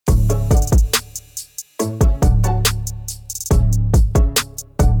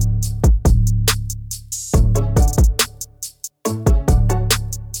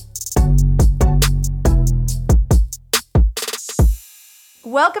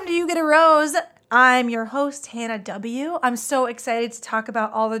Welcome to You Get a Rose. I'm your host, Hannah W. I'm so excited to talk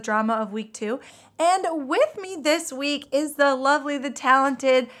about all the drama of week 2. And with me this week is the lovely, the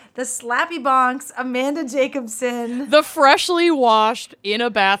talented, the slappy bonks, Amanda Jacobson. The freshly washed, in a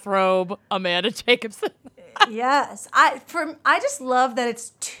bathrobe, Amanda Jacobson. Yes. I just love that it's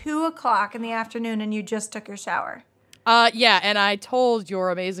 2 o'clock in the afternoon and you just took your shower. Yeah, and I told your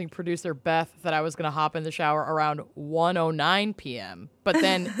amazing producer, Beth, that I was going to hop in the shower around 1:09 p.m., but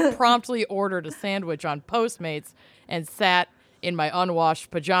then promptly ordered a sandwich on Postmates and sat in my unwashed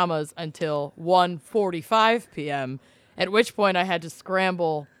pajamas until 1:45 p.m., at which point I had to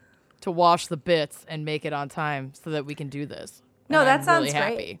scramble to wash the bits and make it on time so that we can do this. No, and that I'm sounds really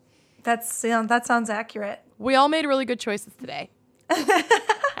happy. great. That sounds accurate. We all made really good choices today.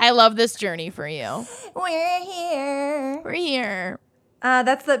 I love this journey for you. We're here. We're here.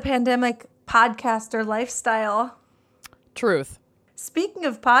 That's the pandemic podcaster lifestyle. Truth. Speaking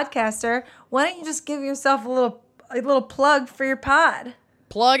of podcaster, why don't you just give yourself a little plug for your pod?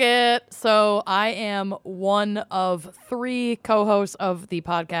 Plug it. So I am one of 3 co-hosts of the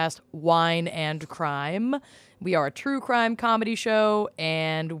podcast Wine and Crime. We are a true crime comedy show,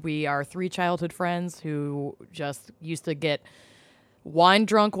 and we are 3 childhood friends who just used to get wine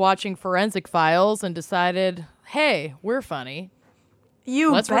drunk watching Forensic Files and decided, hey, we're funny.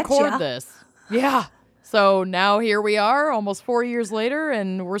 Let's record this. Yeah. So now here we are almost 4 years later,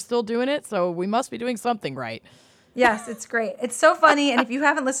 and we're still doing it. So we must be doing something right. Yes, it's great. It's so funny. And if you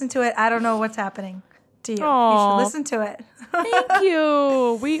haven't listened to it, I don't know what's happening to you. Aww. You should listen to it. Thank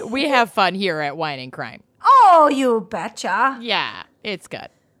you. We have fun here at Wine and Crime. Oh, you betcha. Yeah, it's good.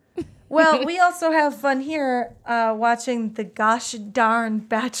 Well, we also have fun here watching the gosh darn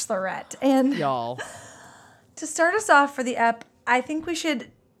Bachelorette. And Y'all. to start us off for the ep, I think we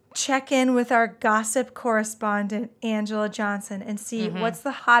should check in with our gossip correspondent, Angela Johnson, and see what's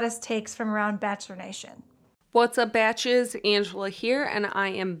the hottest takes from around Bachelor Nation. What's up, Batches? Angela here, and I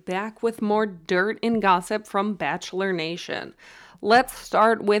am back with more dirt and gossip from Bachelor Nation. Let's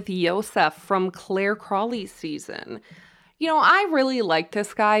start with Yosef from Clare Crawley's season. You know, I really like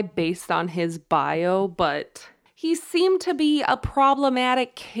this guy based on his bio, but he seemed to be a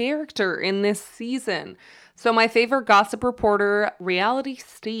problematic character in this season. So my favorite gossip reporter, Reality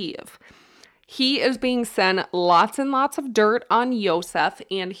Steve, he is being sent lots and lots of dirt on Yosef,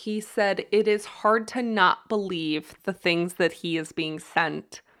 and he said it is hard to not believe the things that he is being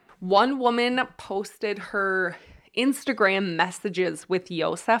sent. One woman posted her Instagram messages with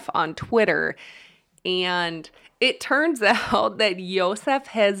Yosef on Twitter, and it turns out that Yosef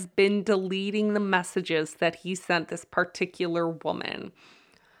has been deleting the messages that he sent this particular woman.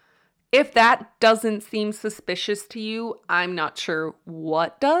 If that doesn't seem suspicious to you, I'm not sure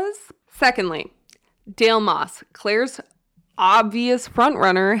what does. Secondly, Dale Moss, Claire's obvious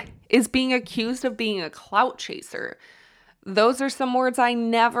frontrunner, is being accused of being a clout chaser. Those are some words I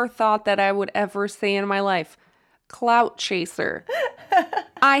never thought that I would ever say in my life. Clout chaser.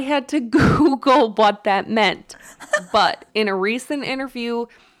 I had to Google what that meant. But in a recent interview,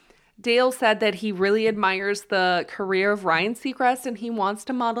 Dale said that he really admires the career of Ryan Seacrest and he wants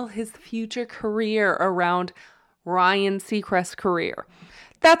to model his future career around Ryan Seacrest's career.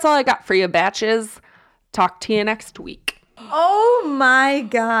 That's all I got for you, Batches. Talk to you next week. Oh my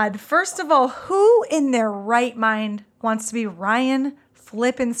God. First of all, who in their right mind wants to be Ryan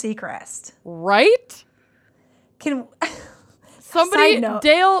flippin' Seacrest? Right? Can somebody Side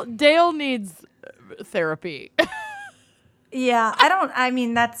note. Dale needs therapy. Yeah, I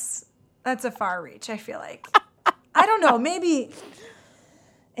mean that's a far reach, I feel like. I don't know, maybe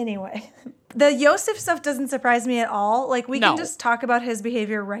anyway. The Yosef stuff doesn't surprise me at all. Like we can just talk about his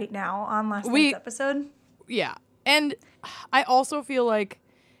behavior right now on last night's episode. Yeah. And I also feel like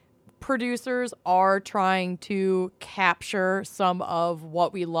producers are trying to capture some of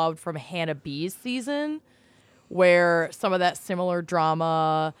what we loved from Hannah B's season, where some of that similar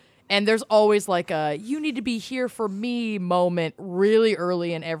drama, and there's always like a you need to be here for me moment really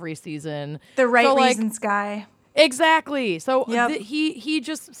early in every season. The right reasons guy. Exactly. So Yep. He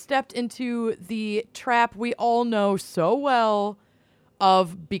just stepped into the trap we all know so well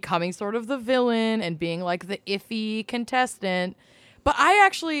of becoming sort of the villain and being like the iffy contestant. But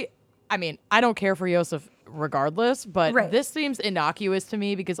I mean, I don't care for Yosef regardless, but this seems innocuous to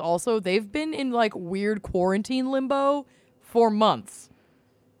me because also they've been in like weird quarantine limbo for months.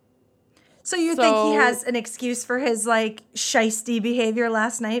 So you think he has an excuse for his like shisty behavior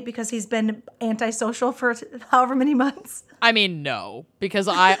last night because he's been antisocial for however many months? I mean, no, because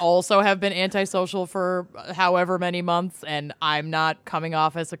I also have been antisocial for however many months, and I'm not coming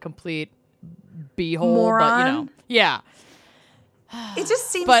off as a complete beehole, moron. but you know, yeah. It just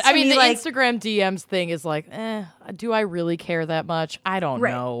seems But to I mean, me the like Instagram DMs thing is like, do I really care that much? I don't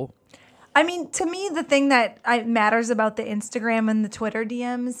Right. know. I mean, to me, the thing that matters about the Instagram and the Twitter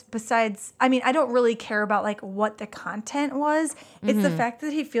DMs, besides, I mean, I don't really care about like what the content was. It's the fact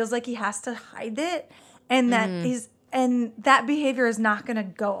that he feels like he has to hide it, and that that behavior is not going to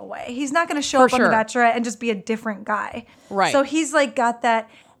go away. He's not going to show up on The Bachelorette and just be a different guy. Right. So he's like got that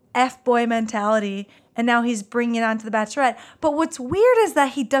F-boy mentality, and now he's bringing it onto The Bachelorette. But what's weird is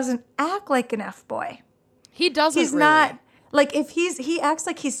that he doesn't act like an F-boy. He doesn't. He's really. not. Like, if he acts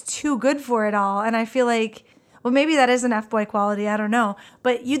like he's too good for it all, and I feel like, well, maybe that is an F-boy quality, I don't know.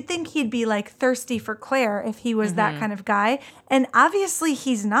 But you'd think he'd be, like, thirsty for Clare if he was that kind of guy. And obviously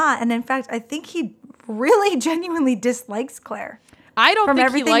he's not. And in fact, I think he really genuinely dislikes Clare. I don't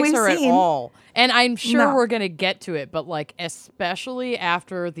think he likes her seen. at all. And I'm sure No. we're going to get to it, but, like, especially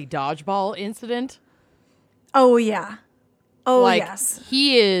after the dodgeball incident. Oh, yeah. Oh, like, yes.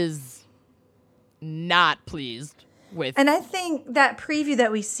 He is not pleased with. And I think that preview that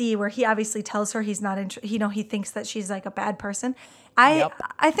we see where he obviously tells her he's not, he thinks that she's like a bad person. I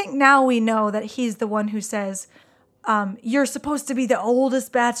think now we know that he's the one who says, you're supposed to be the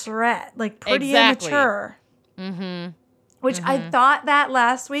oldest Bachelorette, like pretty immature. Which I thought that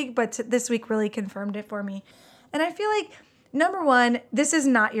last week, but this week really confirmed it for me. And I feel like, number one, this is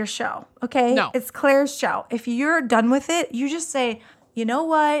not your show, okay? No. It's Claire's show. If you're done with it, you just say, you know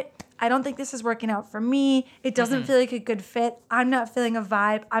what? I don't think this is working out for me. It doesn't feel like a good fit. I'm not feeling a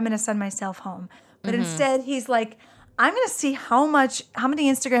vibe. I'm going to send myself home. But instead, he's like, I'm going to see how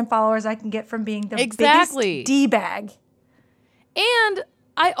many Instagram followers I can get from being the biggest D-bag. And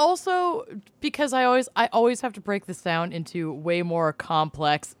I also, because I always have to break this down into way more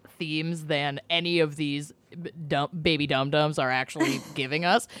complex themes than any of these baby dum-dums are actually giving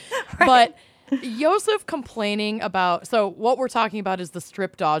us. Right. But Joseph complaining about, so what we're talking about is the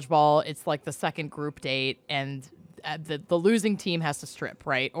strip dodgeball. It's like the second group date, and the losing team has to strip,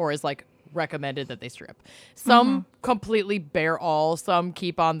 right? Or is like recommended that they strip. Some completely bare all, some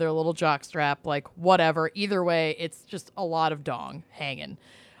keep on their little jock strap, like whatever. Either way, it's just a lot of dong hanging.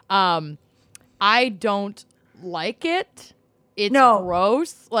 I don't like it. It's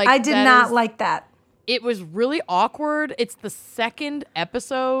gross. Like, I did not like that. It was really awkward. It's the second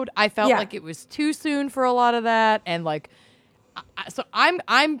episode. I felt like it was too soon for a lot of that, and like, so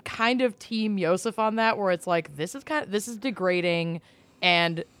I'm kind of team Joseph on that, where it's like this is degrading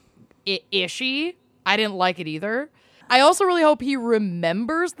and ishy. I didn't like it either. I also really hope he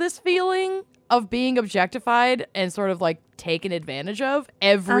remembers this feeling of being objectified and sort of like taken advantage of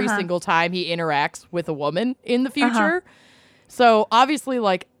every single time he interacts with a woman in the future. So obviously,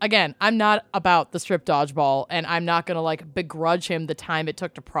 like, again, I'm not about the strip dodgeball, and I'm not going to like begrudge him the time it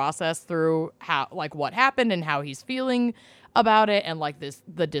took to process through how, like, what happened and how he's feeling about it, and like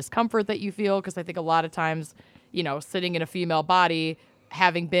the discomfort that you feel. Because I think a lot of times, you know, sitting in a female body,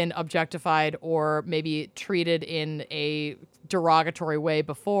 having been objectified or maybe treated in a derogatory way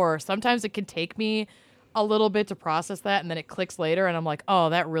before, sometimes it can take me a little bit to process that, and then it clicks later, and I'm like, oh,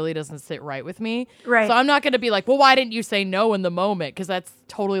 that really doesn't sit right with me. Right. So I'm not going to be like, well, why didn't you say no in the moment? Because that's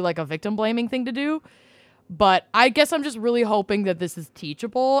totally like a victim blaming thing to do. But I guess I'm just really hoping that this is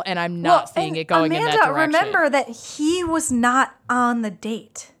teachable, and I'm not seeing it going in that direction. Remember that he was not on the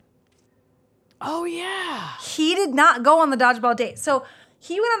date. Oh, yeah. He did not go on the dodgeball date. So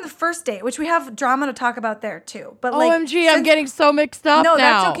he went on the first date, which we have drama to talk about there too. But like, OMG, I'm getting so mixed up now. No,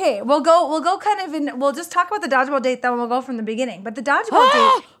 that's okay. We'll go kind of in, we'll just talk about the dodgeball date, then we'll go from the beginning. But the dodgeball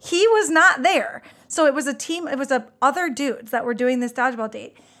date, he was not there. So it was a team, it was other dudes that were doing this dodgeball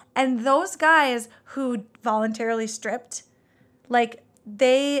date. And those guys who voluntarily stripped, like,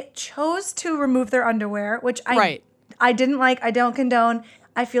 they chose to remove their underwear, which I didn't like, I don't condone.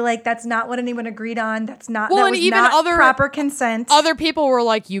 I feel like that's not what anyone agreed on. That's not, that was not proper consent. Other people were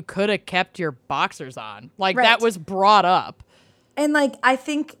like, you could have kept your boxers on. Like, that was brought up. And like, I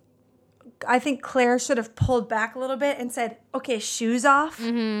think Claire should have pulled back a little bit and said, okay, shoes off.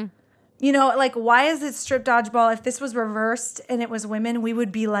 You know, like, why is it strip dodgeball? If this was reversed and it was women, we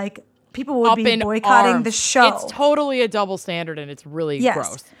would be like, people would be boycotting the show. It's totally a double standard, and it's really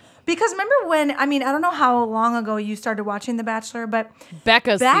gross. Because remember when, I mean, I don't know how long ago you started watching The Bachelor, but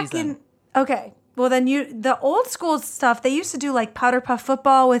Becca's season. Okay. Well, then the old school stuff, they used to do like powder puff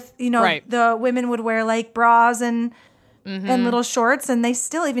football with, you know, the women would wear like bras and little shorts, and they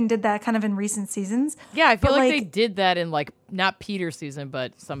still even did that kind of in recent seasons. Yeah, I feel like they did that in like, not Peter's season,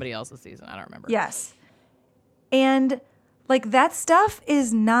 but somebody else's season. I don't remember. Yes. And like, that stuff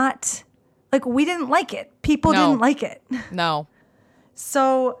is not, like, we didn't like it. People didn't like it. No.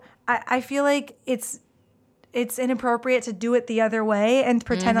 So I feel like it's it's inappropriate to do it the other way and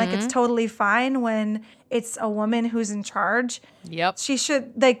pretend like it's totally fine when it's a woman who's in charge. Yep. She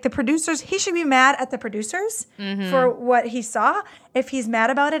should, like the producers, he should be mad at the producers for what he saw, if he's mad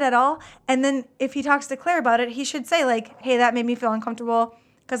about it at all. And then if he talks to Claire about it, he should say like, hey, that made me feel uncomfortable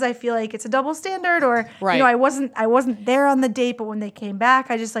because I feel like it's a double standard, or right. you know, I wasn't there on the date, but when they came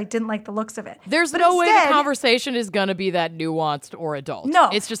back, I just like didn't like the looks of it. There's no way the conversation is gonna be that nuanced or adult. No,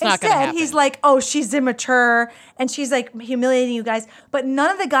 it's just not gonna happen. Instead, he's like, oh, she's immature and she's like humiliating you guys. But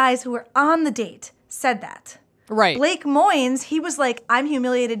none of the guys who were on the date said that. Right. Blake Moynes, he was like, I'm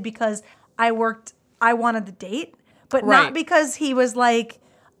humiliated because I wanted the date, but not because he was like,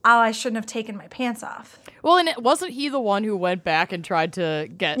 oh, I shouldn't have taken my pants off. Well, and wasn't he the one who went back and tried to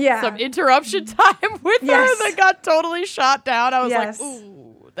get some interruption time with her that got totally shot down? I was like,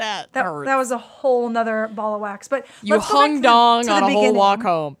 ooh, that hurts. That was a whole nother ball of wax. But you hung dong on a whole walk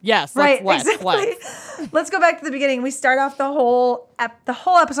home. Yes, right, exactly. Let's go back to the beginning. We start off the whole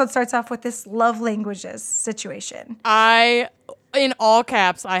episode starts off with this love languages situation. In all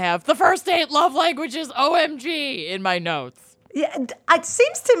caps, I have the first date love languages OMG in my notes. Yeah, it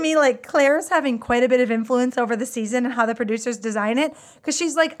seems to me like Claire's having quite a bit of influence over the season and how the producers design it. Because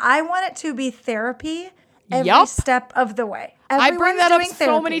she's like, I want it to be therapy every step of the way. I bring that up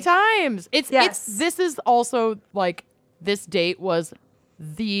so many times. This is also like, this date was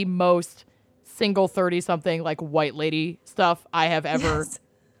the most single 30-something like white lady stuff I have ever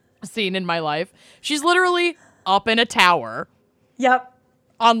seen in my life. She's literally up in a tower. Yep.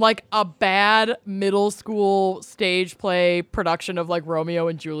 On like a bad middle school stage play production of like Romeo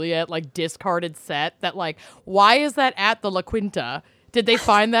and Juliet, like discarded set that like, why is that at the La Quinta? Did they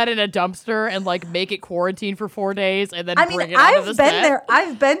find that in a dumpster and like make it quarantine for 4 days and then bring it onto the set? I've been there.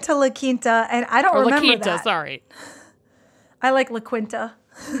 I've been to La Quinta and I don't remember La Quinta, that. Sorry. I like La Quinta.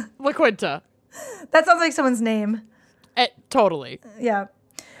 La Quinta. That sounds like someone's name. Totally. Yeah.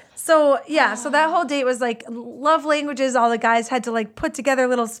 So that whole date was like love languages. All the guys had to like put together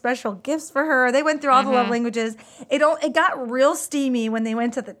little special gifts for her. They went through all the love languages. It got real steamy when they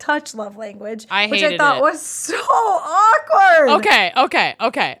went to the touch love language, which I thought was so awkward.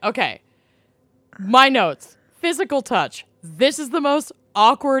 Okay. My notes. Physical touch. This is the most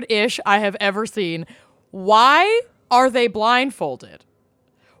awkward-ish I have ever seen. Why are they blindfolded?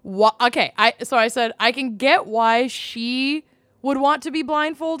 Okay, so I said I can get why she would want to be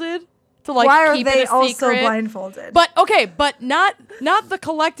blindfolded to like why keep are they it a also secret. blindfolded? But not the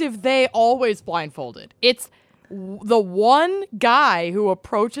collective they always blindfolded. It's the one guy who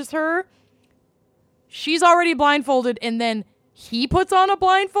approaches her. She's already blindfolded and then he puts on a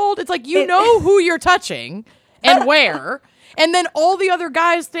blindfold. It's like you know who you're touching and where. And then all the other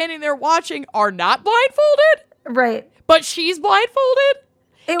guys standing there watching are not blindfolded. Right. But she's blindfolded.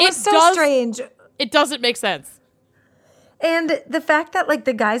 It was so strange. It doesn't make sense. And the fact that, like,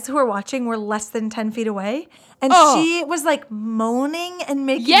 the guys who were watching were less than 10 feet away. And she was, like, moaning and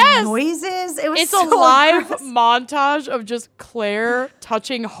making noises. It's so a live gross. montage of just Claire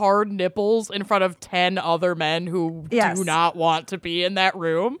touching hard nipples in front of 10 other men who do not want to be in that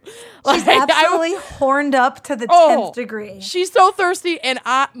room. She's absolutely horned up to the 10th degree. She's so thirsty. And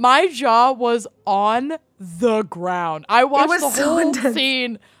my jaw was on the ground. I watched the whole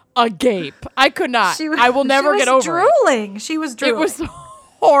scene agape. I could not. I will never get over it. She was drooling. It was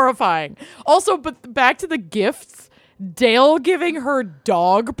horrifying. Also, but back to the gifts. Dale giving her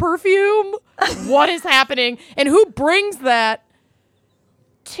dog perfume. What is happening? And who brings that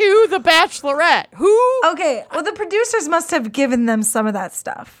to the Bachelorette? Who? Okay, well, the producers must have given them some of that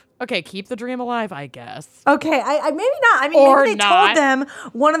stuff. Okay, keep the dream alive, I guess. Okay, I maybe not. I mean, maybe they told them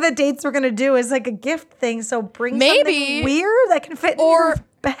one of the dates we're going to do is like a gift thing, so bring something weird that can fit in your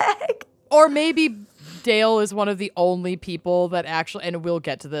bag. Or maybe Dale is one of the only people that actually, and we'll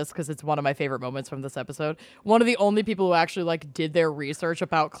get to this because it's one of my favorite moments from this episode, one of the only people who actually like did their research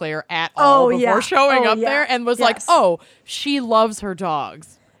about Claire at all before showing up there and was like, oh, she loves her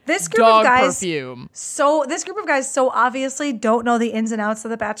dogs. This group of guys, perfume. This group of guys so obviously don't know the ins and outs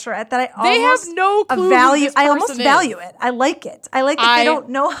of the Bachelorette that they have no clue. I almost value it. I like it. I like that they don't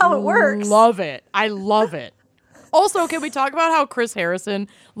know how it works. I love it. Also, can we talk about how Chris Harrison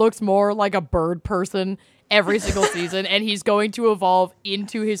looks more like a bird person every single season, and he's going to evolve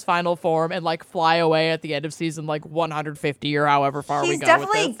into his final form and like fly away at the end of season like 150 or however far we go with this. He's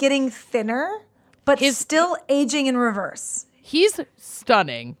definitely getting thinner, but he's still aging in reverse. He's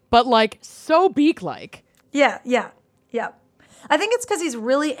stunning, but like so beak-like. Yeah. I think it's because he's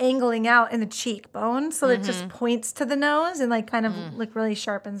really angling out in the cheekbone, so it just points to the nose and like kind of like really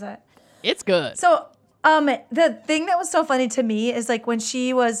sharpens it. It's good. So the thing that was so funny to me is like when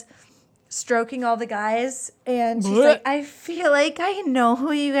she was stroking all the guys, and she's like, I feel like I know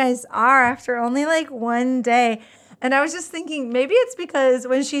who you guys are after only like one day. And I was just thinking, maybe it's because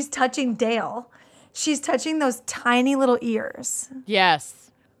when she's touching Dale, she's touching those tiny little ears.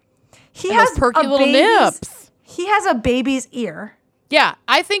 Yes. He and has those perky a little nips. He has a baby's ear. Yeah,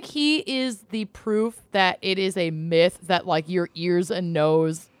 I think he is the proof that it is a myth that like your ears and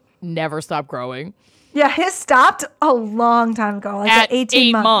nose never stop growing. Yeah, his stopped a long time ago, like at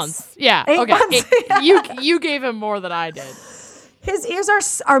 18 months. Yeah, 8 okay. months. You gave him more than I did. His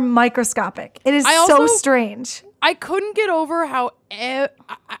ears are microscopic. It is so strange. I couldn't get over how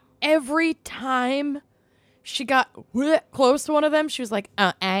every time she got close to one of them, she was like,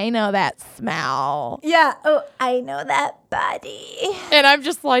 I know that smell. Yeah. Oh, I know that body. And I'm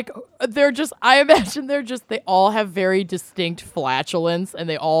just like, I imagine they all have very distinct flatulence and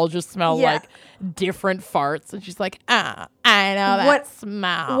they all just smell like different farts. And she's like, I know that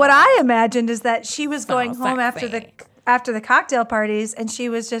smell. What I imagined is that she was going home after the cocktail parties and she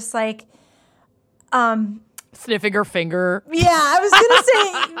was just like, sniffing her finger. Yeah, I was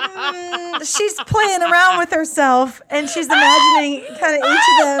going to say, she's playing around with herself and she's imagining kind of each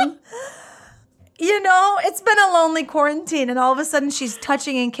of them. You know, it's been a lonely quarantine and all of a sudden she's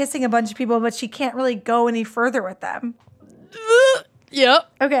touching and kissing a bunch of people, but she can't really go any further with them. Yep.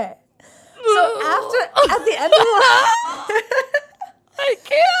 Okay. So at the end of the I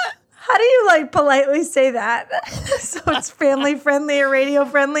can't. How do you like politely say that? So it's family friendly or radio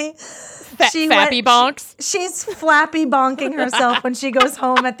friendly? Fappy bonks. She's flappy bonking herself when she goes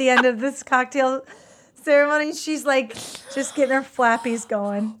home at the end of this cocktail ceremony. She's like just getting her flappies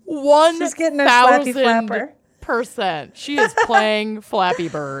going. She's getting her flappy flapper. %. She is playing Flappy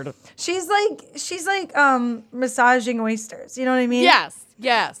Bird. She's like massaging oysters. You know what I mean?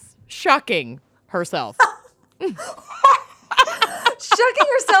 Yes. Shucking herself. Shucking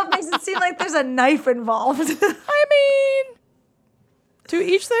herself makes it seem like there's a knife involved. I mean, to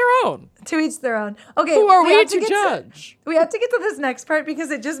each their own. To each their own. Okay. Who are we to judge? We have to get to this next part because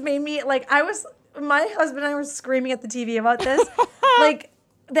it just made me like my husband and I were screaming at the TV about this. Like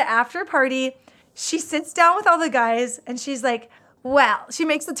the after party, she sits down with all the guys and she's like, well, she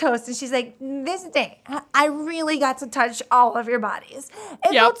makes the toast and she's like, this day, I really got to touch all of your bodies.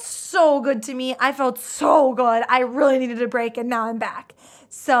 It felt so good to me. I felt so good. I really needed a break and now I'm back.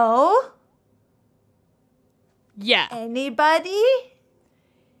 So, yeah. Anybody?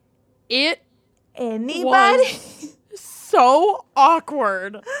 Anybody? Was so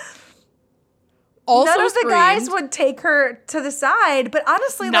awkward. Also none of the guys would take her to the side, but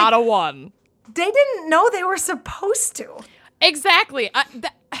honestly, not a one. They didn't know they were supposed to. Exactly.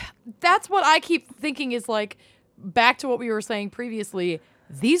 That's what I keep thinking is like, back to what we were saying previously,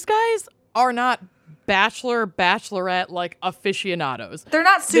 these guys are not Bachelorette like aficionados. They're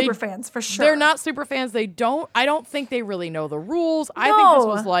not super fans for sure. They're not super fans. I don't think they really know the rules. I think this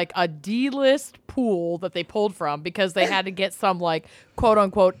was like a D-list pool that they pulled from because they had to get some like quote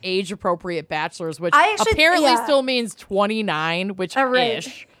unquote age appropriate bachelors, which apparently still means 29, which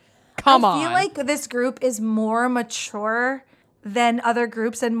ish. Come on. I feel like this group is more mature than other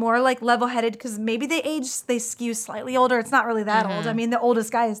groups and more like level-headed because maybe they skew slightly older. It's not really that old. I mean, the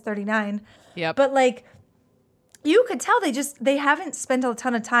oldest guy is 39. Yep. But like you could tell they haven't spent a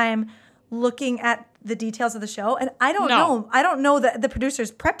ton of time looking at the details of the show. And I don't know. I don't know that the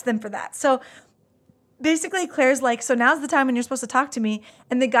producers prepped them for that. So basically Claire's like, so now's the time when you're supposed to talk to me.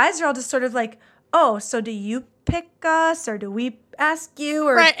 And the guys are all just sort of like, oh, so do you pick us or do we ask you?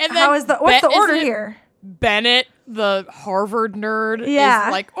 Or right, and what's the order here? Bennett, the Harvard nerd, is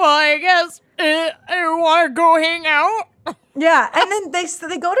like, well, I guess I want to go hang out. Yeah, and then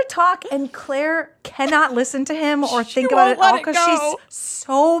they go to talk, and Claire cannot listen to him or think about it at all because she's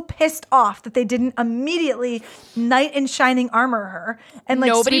so pissed off that they didn't immediately knight in shining armor her and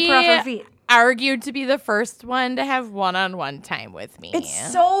like sweep her off her feet. Argued to be the first one to have one-on-one time with me.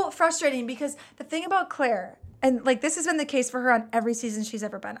 It's so frustrating because the thing about Claire, and like this has been the case for her on every season she's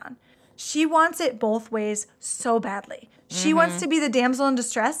ever been on, she wants it both ways so badly. She wants to be the damsel in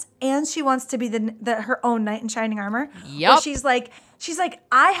distress, and she wants to be her own knight in shining armor. Yep. She's like,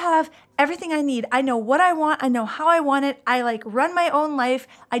 I have everything I need. I know what I want. I know how I want it. I like run my own life.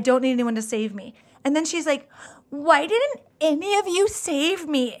 I don't need anyone to save me. And then she's like, why didn't any of you save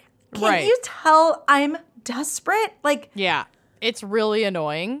me? Can't you tell I'm desperate? Like, yeah, it's really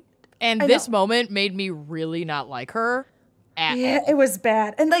annoying. And this moment made me really not like her at all. It was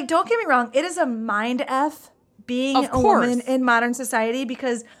bad. And like, don't get me wrong, it is a mind F being a woman in modern society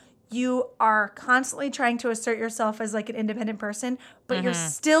because you are constantly trying to assert yourself as like an independent person, but you're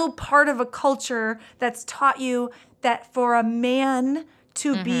still part of a culture that's taught you that for a man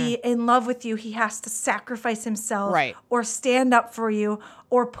to be in love with you, he has to sacrifice himself Right. or stand up for you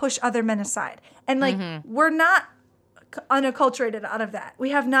or push other men aside. And like, we're not unacculturated out of that. We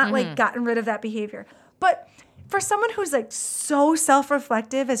have not like gotten rid of that behavior. But for someone who's like so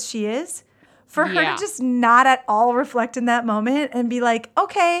self-reflective as she is, for her Yeah. to just not at all reflect in that moment and be like,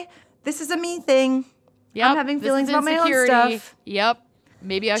 okay, this is a me thing. Yep, I'm having this feelings is about my own insecurity. stuff.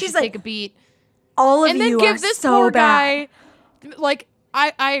 Maybe I She's should like, take a beat. All of And then you are give this so poor bad. guy, like,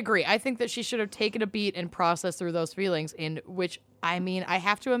 I agree. I think that she should have taken a beat and processed through those feelings, in which, I mean, I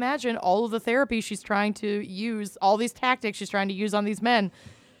have to imagine all of the therapy she's trying to use, all these tactics she's trying to use on these men.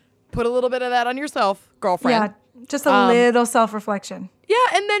 Put a little bit of that on yourself, girlfriend. Yeah, just a little self-reflection. Yeah,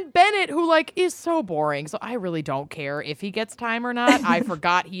 and then Bennett, who, like, is so boring, so I really don't care if he gets time or not. I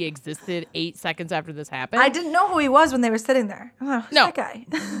forgot he existed 8 seconds after this happened. I didn't know who he was when they were sitting there. Oh, who's No. that guy?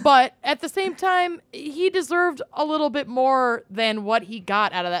 But at the same time, he deserved a little bit more than what he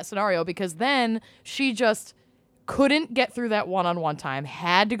got out of that scenario, because then she just couldn't get through that one-on-one time,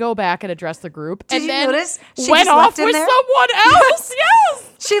 had to go back and address the group, Did and you then notice she went just off left him with there? someone else. Yes.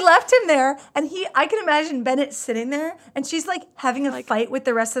 She left him there, and I can imagine Bennett sitting there, and she's like having a fight with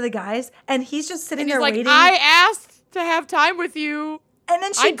the rest of the guys, and he's just sitting And there he's like, waiting. I asked to have time with you. And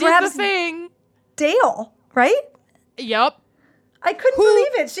then she I did the grabs thing. Dale, right? Yep. I couldn't believe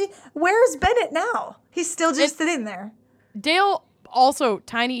it. Where's Bennett now? He's still just sitting there. Dale also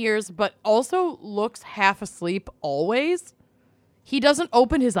tiny ears, but also looks half asleep always. He doesn't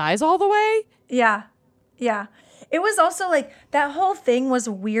open his eyes all the way. Yeah. Yeah. It was also like that whole thing was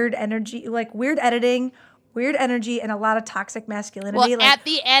weird energy, like weird editing, weird energy, and a lot of toxic masculinity. Well, like, at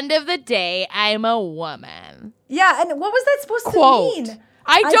the end of the day, I'm a woman. yeah, and what was that supposed Quote. to mean?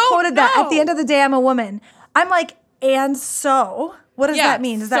 I don't quoted that. At the know. end of the day, I'm a woman. I'm like, and so? What does Yeah, that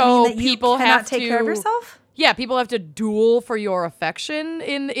mean? Does that so mean that you people cannot have take care of to- yourself? Yeah, people have to duel for your affection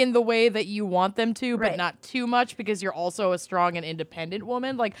in the way that you want them to, but Right. not too much, because you're also a strong and independent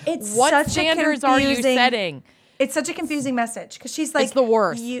woman. Like, It's what such a standards are you confusing- setting? It's such a confusing message because she's like, It's the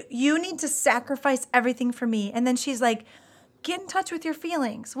worst. You need to sacrifice everything for me. And then she's like, get in touch with your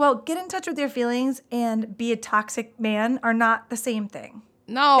feelings. Well, get in touch with your feelings and be a toxic man are not the same thing.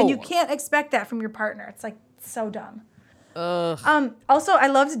 No. And you can't expect that from your partner. It's like so dumb. Ugh. Also, I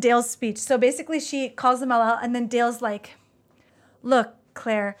loved Dale's speech. So basically, she calls them all out, and then Dale's like, look,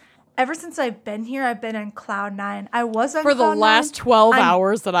 Claire, ever since I've been here, I've been on cloud 9. I was on For the cloud last 9. 12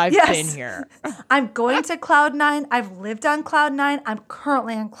 hours that I've Yes. been here. I'm going to cloud 9. I've lived on cloud 9. I'm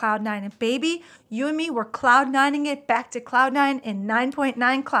currently on cloud 9. And baby, you and me, we're cloud 9ing it back to cloud 9 in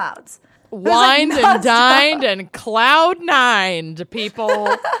 9.9 clouds. It was, like, Wined and nonstop. dined and cloud nined, people.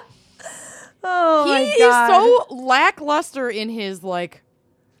 Oh He my is God. so lackluster in his like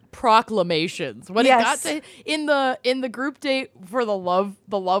proclamations. When Yes. it got to in the group date for the love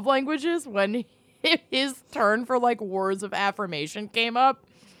languages, when his turn for like words of affirmation came up,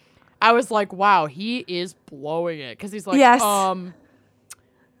 I was like, wow, he is blowing it, because he's like, Yes.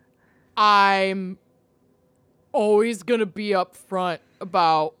 I'm always gonna be upfront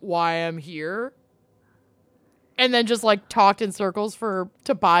about why I'm here. And then just like talked in circles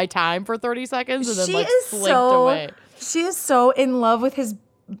to buy time for 30 seconds and then She like is slinked away. She is so in love with his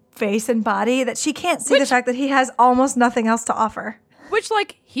face and body that she can't see the fact that he has almost nothing else to offer. Which,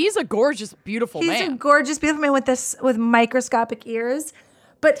 like, he's a gorgeous, beautiful He's man. a gorgeous, beautiful man with microscopic ears.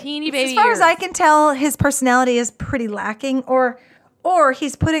 But Teeny baby as far as ears. I can tell, his personality is pretty lacking, or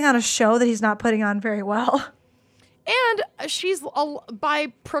he's putting on a show that he's not putting on very well. And she's,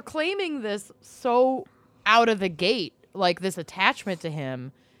 by proclaiming this so out of the gate, like this attachment to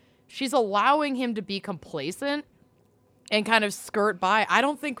him, she's allowing him to be complacent and kind of skirt by. I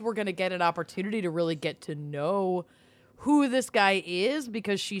don't think we're going to get an opportunity to really get to know who this guy is,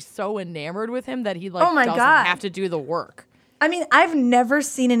 because she's so enamored with him that he like Oh my doesn't God. have to do the work. I mean, I've never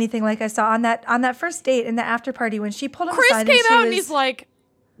seen anything like I saw on that first date in the after party when she pulled him Chris aside came and she out was, and he's like,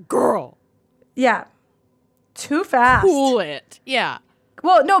 girl, yeah, too fast. cool it. Yeah.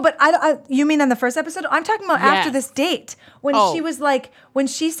 Well, no, but you mean on the first episode? I'm talking about after Yes. this date when Oh. she was like, when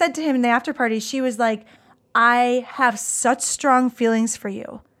she said to him in the after party, she was like, I have such strong feelings for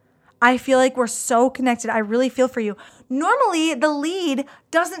you. I feel like we're so connected. I really feel for you. Normally, the lead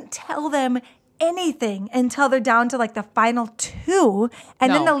doesn't tell them anything until they're down to like the final 2.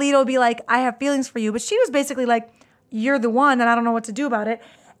 And then No. the lead will be like, I have feelings for you. But she was basically like, you're the one and I don't know what to do about it.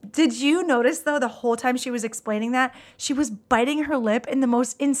 Did you notice, though, the whole time she was explaining that, she was biting her lip in the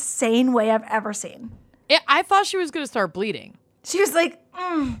most insane way I've ever seen. I thought she was going to start bleeding. She was like,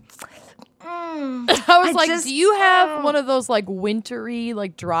 I was I like, just- do you have one of those like wintry,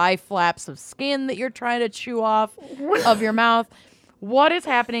 like dry flaps of skin that you're trying to chew off of your mouth? What is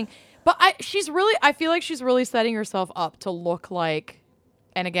happening? But I feel like she's really setting herself up to look like,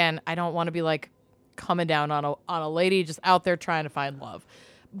 and again, I don't want to be like coming down on a lady just out there trying to find love.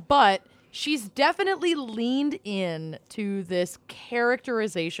 But she's definitely leaned in to this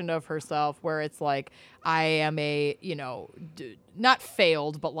characterization of herself where it's like, I am a, not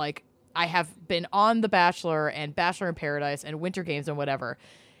failed, but like I have been on The Bachelor and Bachelor in Paradise and Winter Games and whatever.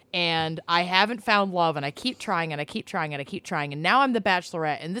 And I haven't found love, and I keep trying, and I keep trying, and I keep trying. And now I'm the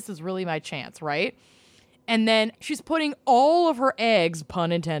Bachelorette, and this is really my chance, right? And then she's putting all of her eggs,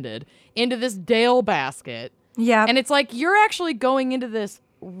 pun intended, into this Dale basket. Yeah. And it's like, you're actually going into this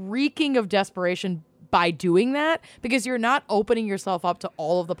reeking of desperation by doing that, because you're not opening yourself up to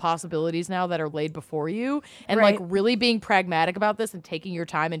all of the possibilities now that are laid before you, and like really being pragmatic about this and taking your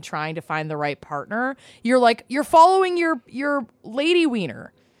time and trying to find the right partner. You're following your lady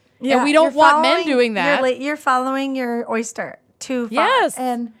wiener. Yeah, and we don't want men doing that. You're following your oyster too far. Yes.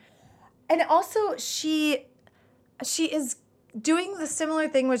 And also she is doing the similar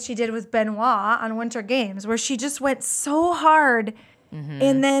thing what she did with Benoit on Winter Games, where she just went so hard.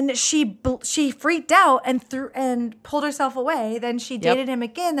 And then she freaked out and pulled herself away. Then she dated him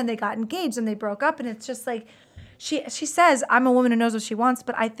again. Then they got engaged and they broke up. And it's just like she says, "I'm a woman who knows what she wants,"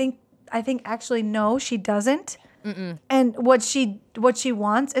 but I think actually no, she doesn't. Mm-mm. And what she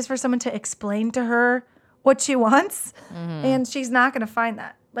wants is for someone to explain to her what she wants, and she's not going to find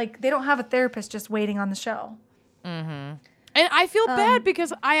that. Like, they don't have a therapist just waiting on the show. And I feel bad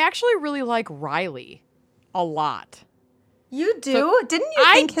because I actually really like Riley a lot. You do? So, Didn't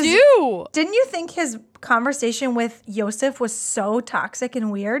you do. Didn't you think his conversation with Yosef was so toxic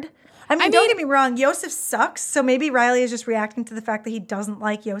and weird? I mean, don't get me wrong, Yosef sucks, so maybe Riley is just reacting to the fact that he doesn't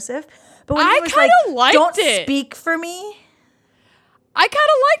like Yosef. But when he was like, "Don't speak for me," I kind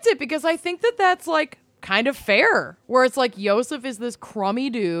of liked it because I think that that's like kind of fair, where it's like Yosef is this crummy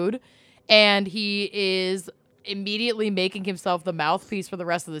dude and he is immediately making himself the mouthpiece for the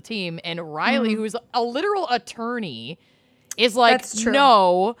rest of the team, and Riley, who's a literal attorney, is like,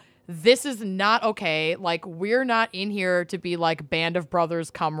 no, this is not okay. Like, we're not in here to be like band of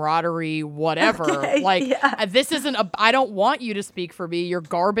brothers, camaraderie, whatever. This isn't I don't want you to speak for me. You're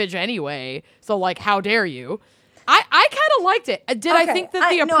garbage anyway. So like, how dare you? I kind of liked it. I think that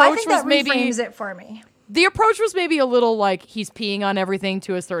the approach was maybe reframes it for me. The approach was maybe a little like he's peeing on everything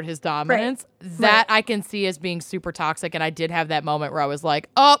to assert his dominance. That I can see as being super toxic. And I did have that moment where I was like,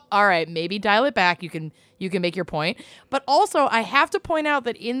 oh, all right, maybe dial it back. You can make your point. But also, I have to point out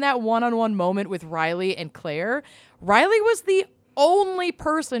that in that one-on-one moment with Riley and Clare, Riley was the only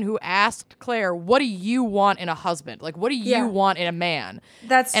person who asked Clare, what do you want in a husband? Like, what do you want in a man?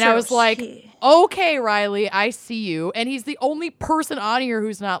 That's and true. I was like, okay, Riley, I see you. And he's the only person on here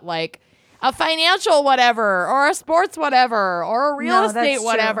who's not like a financial whatever or a sports whatever or a real estate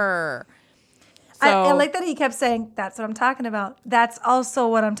whatever. So, I like that he kept saying, that's what I'm talking about. That's also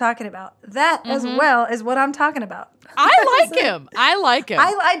what I'm talking about. That as well is what I'm talking about. I like him. I like him.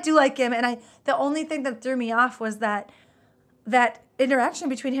 I do like him. And the only thing that threw me off was that interaction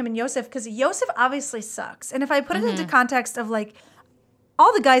between him and Yosef, because Yosef obviously sucks. And if I put it into context of like,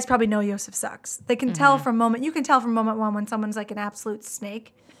 all the guys probably know Yosef sucks. They can tell from moment one when someone's like an absolute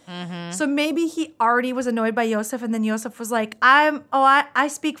snake. So maybe he already was annoyed by Yosef, and then Yosef was like, I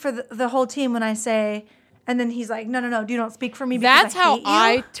speak for the whole team when I say, and then he's like, no, you don't speak for me because That's I hate you. how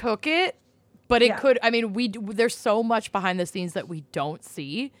I took it, but it could, I mean, there's so much behind the scenes that we don't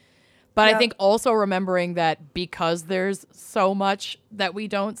see, but I think also remembering that because there's so much that we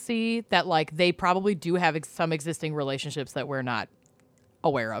don't see, that like they probably do have some existing relationships that we're not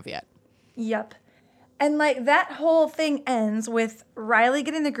aware of yet. Yep. And like that whole thing ends with Riley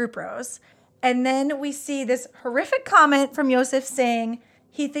getting the group rose. And then we see this horrific comment from Yosef saying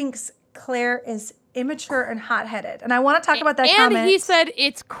he thinks Clare is immature and hot-headed. And I want to talk about that comment. And he said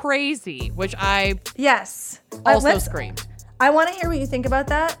it's crazy, which I also screamed. I want to hear what you think about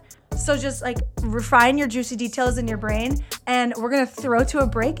that. So just like refine your juicy details in your brain. And we're going to throw to a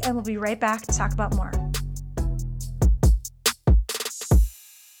break and we'll be right back to talk about more.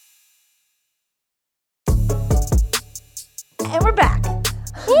 And we're back.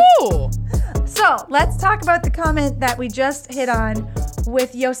 Ooh. So let's talk about the comment that we just hit on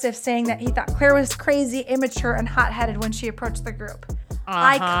with Yosef saying that he thought Clare was crazy, immature, and hot-headed when she approached the group.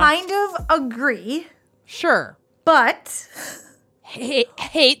 I kind of agree. Sure. But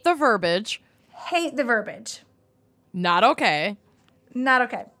hate the verbiage. Hate the verbiage. Not okay. Not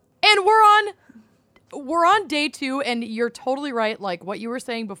okay. And we're on day 2, and you're totally right. Like what you were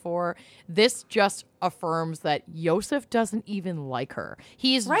saying before, this just affirms that Yosef doesn't even like her.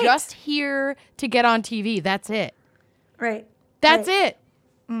 He's just here to get on TV. That's it. Right. That's it.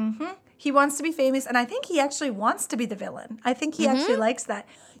 He wants to be famous, and I think he actually wants to be the villain. I think he actually likes that.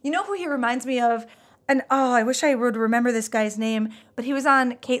 You know who he reminds me of? And I wish I would remember this guy's name, but he was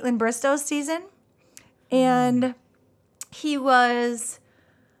on Caitlin Bristow's season, and I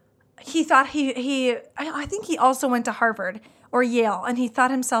think he also went to Harvard or Yale, and he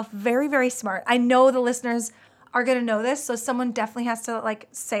thought himself very, very smart. I know the listeners are going to know this, so someone definitely has to like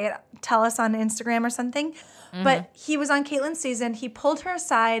say it, tell us on Instagram or something. But he was on Caitlin's season. He pulled her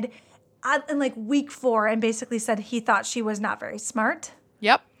aside in like week 4 and basically said he thought she was not very smart.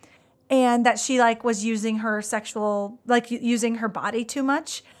 Yep. And that she like was using her using her body too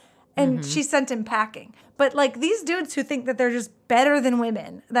much. And she sent him packing. But like these dudes who think that they're just better than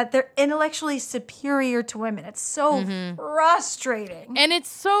women, that they're intellectually superior to women, it's so frustrating. And it's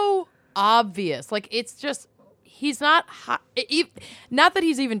so obvious. Like it's just, he's not not that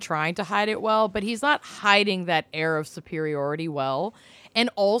he's even trying to hide it well, but he's not hiding that air of superiority well. And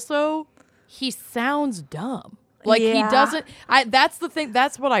also, he sounds dumb. Like he doesn't. That's the thing.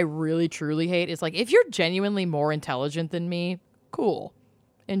 That's what I really truly hate. Is like if you're genuinely more intelligent than me, cool,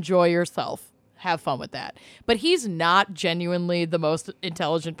 enjoy yourself, have fun with that. But he's not genuinely the most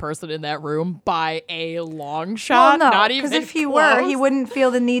intelligent person in that room by a long shot. Well, no, not even because if he close. were, he wouldn't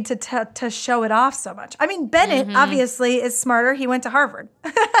feel the need to show it off so much. I mean, Bennett obviously is smarter. He went to Harvard.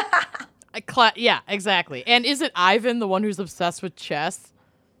 Yeah, exactly. And isn't Ivan the one who's obsessed with chess?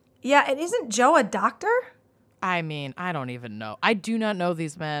 Yeah, and isn't Joe a doctor? I mean, I don't even know. I do not know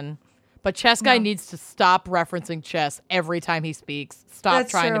these men. But Chess Guy needs to stop referencing chess every time he speaks. Stop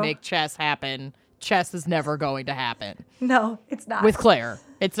That's trying to true. make chess happen. Chess is never going to happen. No, it's not. With Claire.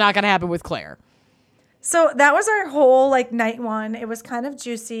 It's not going to happen with Claire. So that was our whole like night one. It was kind of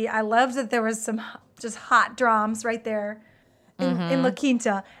juicy. I loved that there was some just hot drums right there in La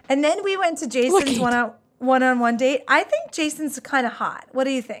Quinta. And then we went to Jason's one-on-one date. I think Jason's kind of hot. What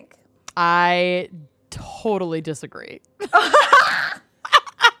do you think? I totally disagree.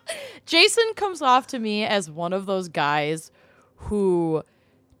 Jason comes off to me as one of those guys who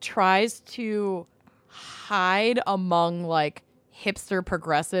tries to hide among like hipster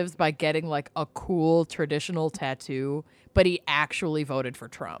progressives by getting like a cool traditional tattoo, but he actually voted for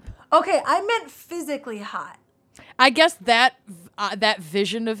Trump. Okay, I meant physically hot. I guess that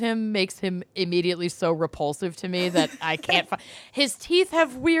vision of him makes him immediately so repulsive to me that I can't find. His teeth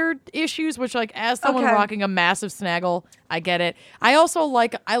have weird issues, which like as someone rocking a massive snaggle, I get it. I also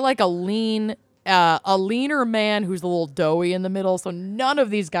like a leaner man who's a little doughy in the middle. So none of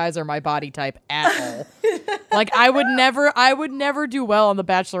these guys are my body type at all. Like I would never do well on The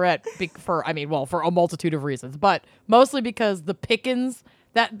Bachelorette for a multitude of reasons, but mostly because the Pickens.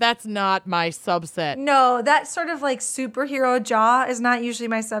 That's not my subset. No, that sort of like superhero jaw is not usually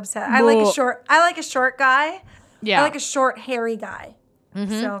my subset. I like a short guy. Yeah. I like a short, hairy guy.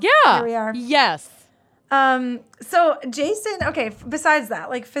 So Yeah. here we are. Yes. So Jason, okay, besides that,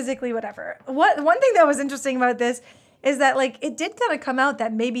 like physically, whatever. One thing that was interesting about this is that like it did kind of come out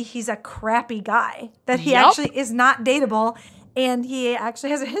that maybe he's a crappy guy, that he actually is not dateable, and he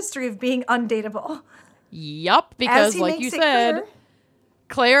actually has a history of being undateable. Yup, because like you said,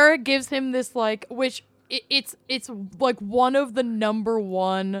 Claire gives him this like, which it's like one of the number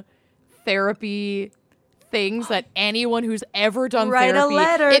one therapy things that anyone who's ever done write therapy. a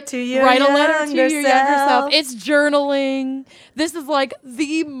letter to your younger self. It's journaling. This is like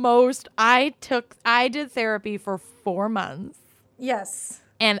the most. I did therapy for 4 months. Yes.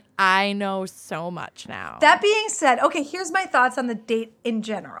 And I know so much now. That being said, okay, here's my thoughts on the date in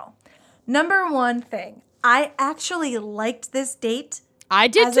general. Number one thing, I actually liked this date. I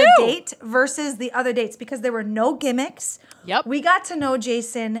did as too. A date versus the other dates because there were no gimmicks. Yep. We got to know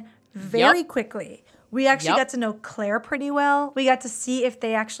Jason very quickly. We actually got to know Claire pretty well. We got to see if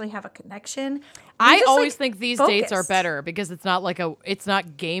they actually have a connection. I always think these dates are better because it's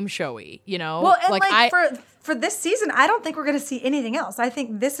not game showy, you know? Well, and like for this season, I don't think we're going to see anything else. I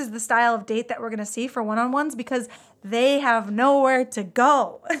think this is the style of date that we're going to see for one-on-ones because they have nowhere to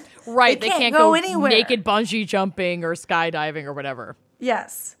go. Right. They can't go anywhere. Naked bungee jumping or skydiving or whatever.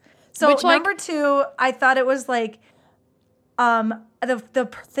 Yes. So number two, I thought it was like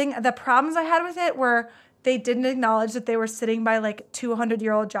the problems I had with it were they didn't acknowledge that they were sitting by like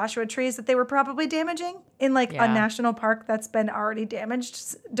 200-year-old Joshua trees that they were probably damaging in like a national park that's been already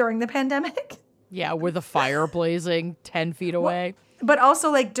damaged during the pandemic. Yeah, with a fire blazing 10 feet away. But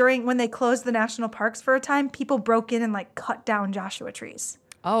also like when they closed the national parks for a time, people broke in and like cut down Joshua trees.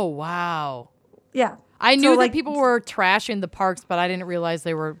 Oh, wow. Yeah. I knew that people were trashing the parks, but I didn't realize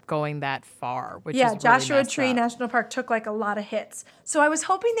they were going that far. Which is really Joshua messed Tree up. National Park took like a lot of hits. So I was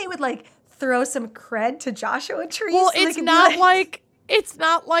hoping they would like throw some cred to Joshua Tree. Well, so they it's can be not like it's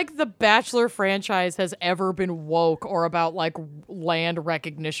not like the Bachelor franchise has ever been woke or about like land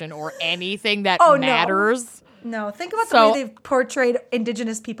recognition or anything that matters. No, think about the way they've portrayed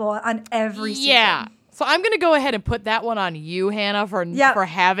Indigenous people on every season. Yeah. So I'm going to go ahead and put that one on you, Hannah, for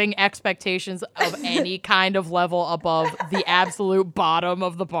having expectations of any kind of level above the absolute bottom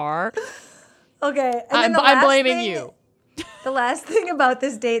of the bar. Okay. And I'm blaming you. The last thing about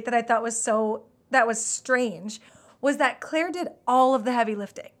this date that I thought was strange was that Claire did all of the heavy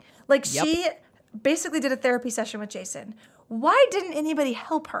lifting. Like she basically did a therapy session with Jason. Why didn't anybody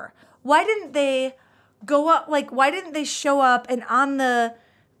help her? Why didn't they go up? Like, why didn't they show up and on the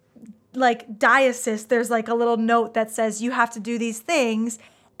diocese, there's like a little note that says you have to do these things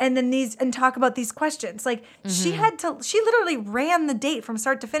and then talk about these questions. Like she literally ran the date from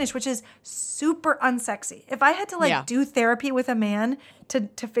start to finish, which is super unsexy. If I had to do therapy with a man to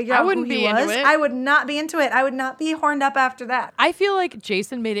figure out who he was, I would not be into it. I would not be horned up after that. I feel like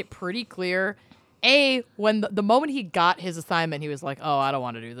Jason made it pretty clear. When the moment he got his assignment, he was like, "Oh, I don't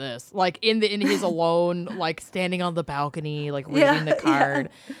want to do this." Like in his alone, like standing on the balcony, like reading the card.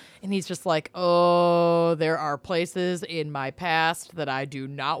 Yeah. And he's just like, "Oh, there are places in my past that I do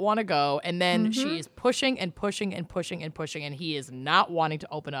not want to go." And then she is pushing and pushing and pushing and pushing, and he is not wanting to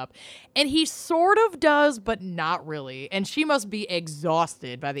open up. And he sort of does, but not really. And she must be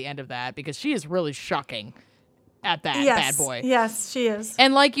exhausted by the end of that because she is really shucking at that bad boy. Yes, she is.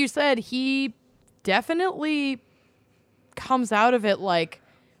 And like you said, he definitely comes out of it like,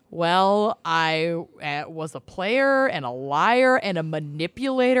 well, I was a player and a liar and a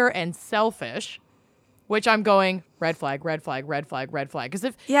manipulator and selfish, which I'm going, red flag, red flag, red flag, red flag.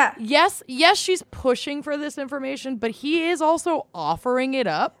 Because yes, she's pushing for this information, but he is also offering it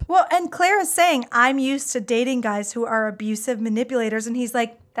up. Well, and Claire is saying, I'm used to dating guys who are abusive manipulators. And he's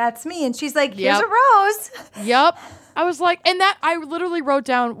like, that's me. And she's like, here's a rose. Yep. I was like, and that I literally wrote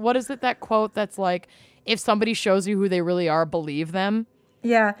down, what is it, that quote that's like, if somebody shows you who they really are, believe them.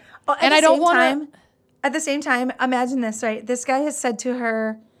 Yeah. Oh, and I don't want to. At the same time, imagine this, right? This guy has said to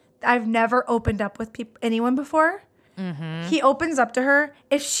her, I've never opened up with anyone before. Mm-hmm. He opens up to her.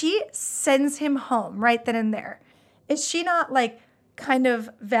 If she sends him home right then and there, is she not like kind of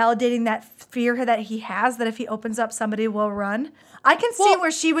validating that fear that he has that if he opens up, somebody will run? I can see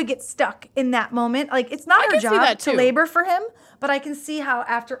where she would get stuck in that moment. Like, it's not her job to labor for him, but I can see how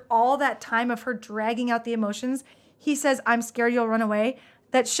after all that time of her dragging out the emotions, he says, I'm scared you'll run away,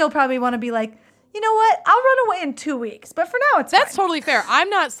 that she'll probably want to be like, you know what? I'll run away in 2 weeks. But for now, it's That's totally fair. I'm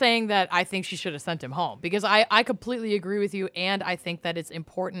not saying that I think she should have sent him home because I completely agree with you. And I think that it's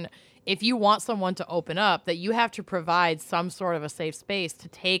important if you want someone to open up that you have to provide some sort of a safe space to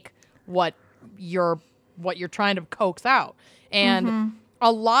take what you're trying to coax out. And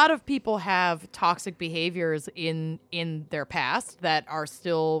a lot of people have toxic behaviors in their past that are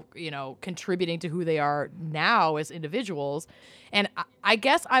still, contributing to who they are now as individuals. And I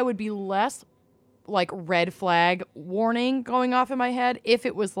guess I would be less like red flag warning going off in my head if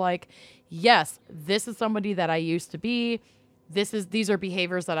it was like, yes, this is somebody that I used to be. These are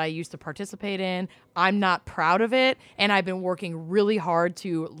behaviors that I used to participate in. I'm not proud of it, and I've been working really hard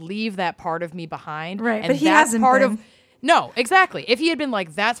to leave that part of me behind. Right, and but he hasn't been. No, exactly. If he had been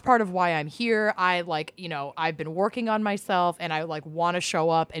like, that's part of why I'm here. I've been working on myself, and I want to show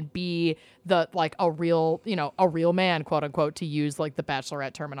up and be a real man, quote unquote, to use like the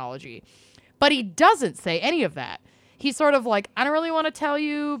Bachelorette terminology. But he doesn't say any of that. He's sort of like, I don't really want to tell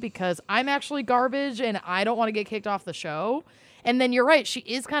you because I'm actually garbage and I don't want to get kicked off the show. And then you're right. She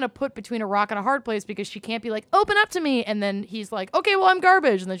is kind of put between a rock and a hard place because she can't be like, open up to me. And then he's like, okay, well, I'm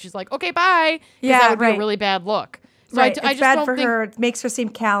garbage. And then she's like, okay, bye. Yeah, that would be a really bad look. So right. It's bad for her. It makes her seem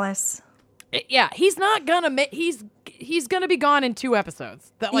callous. Yeah. He's not going to he's going to be gone in 2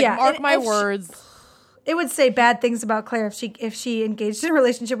 episodes. Mark my words. It would say bad things about Claire if she engaged in a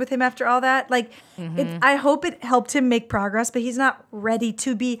relationship with him after all that. I hope it helped him make progress, but he's not ready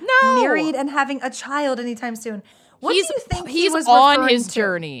to be married and having a child anytime soon. What do you think he was on his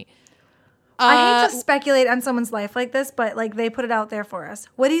journey? I hate to speculate on someone's life like this, but they put it out there for us.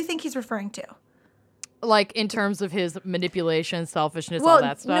 What do you think he's referring to? Like in terms of his manipulation, selfishness, all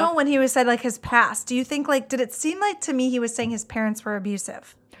that stuff? No, when he was said his past. Do you think did it seem like to me he was saying his parents were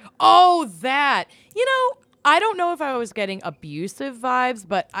abusive? Oh, that. I don't know if I was getting abusive vibes,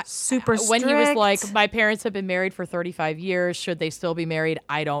 but super strict. When he was like, my parents have been married for 35 years. Should they still be married?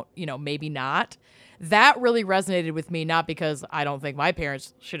 I don't, maybe not. That really resonated with me, not because I don't think my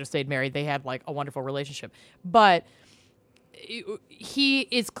parents should have stayed married. They had a wonderful relationship. But he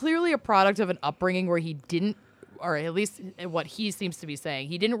is clearly a product of an upbringing where he didn't or at least what he seems to be saying,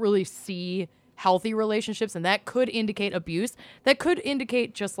 he didn't really see healthy relationships, and that could indicate abuse. That could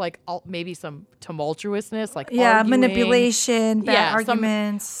indicate just like maybe some tumultuousness, like arguing. Manipulation, bad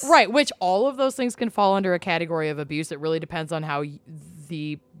arguments. Right, which all of those things can fall under a category of abuse. It really depends on how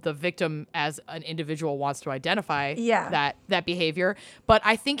the victim as an individual wants to identify that behavior. But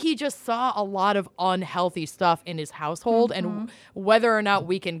I think he just saw a lot of unhealthy stuff in his household, and whether or not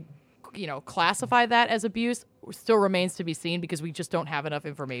we can, classify that as abuse still remains to be seen because we just don't have enough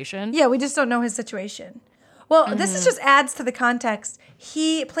information. Yeah, we just don't know his situation. Well, this is just adds to the context.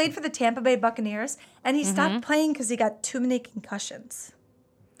 He played for the Tampa Bay Buccaneers, and he stopped playing because he got too many concussions.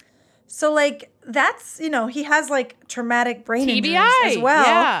 So, that's, he has, traumatic brain injuries as well.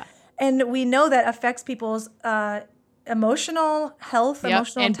 Yeah. And we know that affects people's emotional health,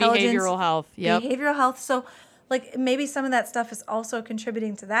 emotional and intelligence. Behavioral health. Yep. Behavioral health. So, maybe some of that stuff is also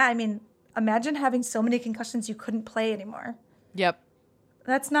contributing to that. I mean, imagine having so many concussions you couldn't play anymore. Yep.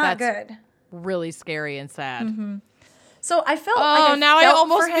 That's not good. Really scary and sad. So I felt I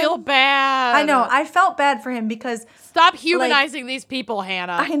almost feel bad. I know. I felt bad for him because... Stop humanizing these people,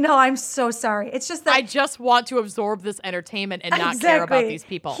 Hannah. I know. I'm so sorry. It's just that... I just want to absorb this entertainment and not care about these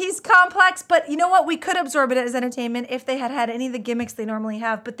people. He's complex, but you know what? We could absorb it as entertainment if they had any of the gimmicks they normally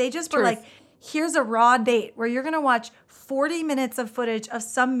have. But they just were like, here's a raw date where you're going to watch 40 minutes of footage of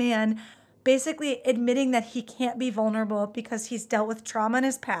some man basically admitting that he can't be vulnerable because he's dealt with trauma in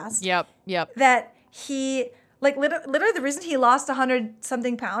his past. Yep. That he... literally the reason he lost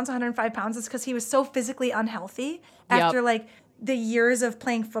 100-something pounds, 105 pounds, is because he was so physically unhealthy after, the years of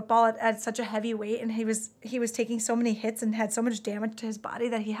playing football at such a heavy weight. And he was taking so many hits and had so much damage to his body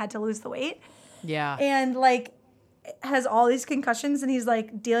that he had to lose the weight. Yeah. And, has all these concussions, and he's,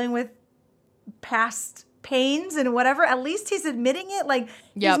 dealing with past pains and whatever. At least he's admitting it.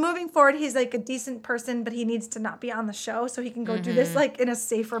 He's moving forward. He's a decent person, but he needs to not be on the show so he can go do this in a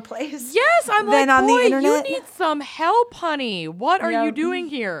safer place. Yes, I'm than on the internet. You need some help, honey. What are you doing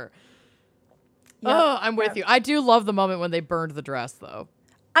here? Oh, I'm with you. I do love the moment when they burned the dress, though.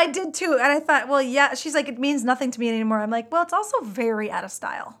 I did too, and I thought, well, yeah. She's like, it means nothing to me anymore. I'm like, well, it's also very out of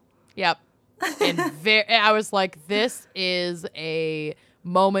style. Yep. And I was like, this is a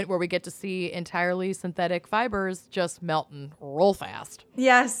moment where we get to see entirely synthetic fibers just melting real fast.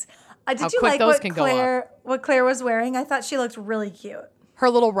 Yes. Did you like what Claire was wearing? I thought she looked really cute. Her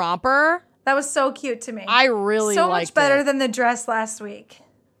little romper? That was so cute to me. I really liked it. So much better than the dress last week.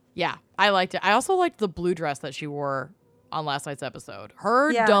 Yeah, I liked it. I also liked the blue dress that she wore on last night's episode.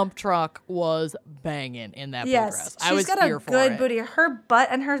 Her dump truck was banging in that blue dress. I was here for it. She's got a good booty. Her butt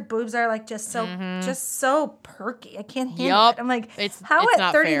and her boobs are just so perky. I can't handle it. I'm like, how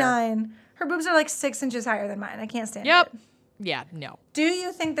at 39? Fair. Her boobs are 6 inches higher than mine. I can't stand it. Yeah, no. Do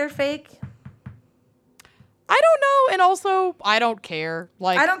you think they're fake? I don't know, and also I don't care.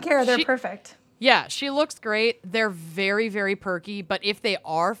 I don't care. They're perfect. Yeah, she looks great. They're very, very perky. But if they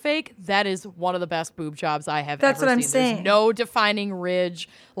are fake, that is one of the best boob jobs I have ever seen. That's what I'm saying. There's no defining ridge.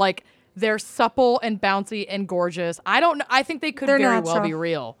 They're supple and bouncy and gorgeous. I think they could well be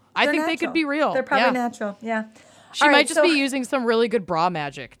real. I think they could be real. They're probably natural. Yeah. She might just be using some really good bra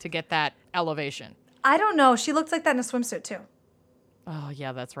magic to get that elevation. I don't know. She looks like that in a swimsuit too. Oh,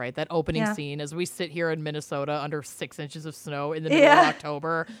 yeah, that's right. That opening scene as we sit here in Minnesota under 6 inches of snow in the middle of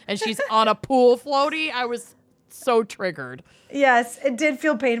October and she's on a pool floaty. I was so triggered. Yes, it did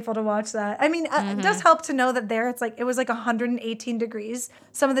feel painful to watch that. I mean, it does help to know that it was 118 degrees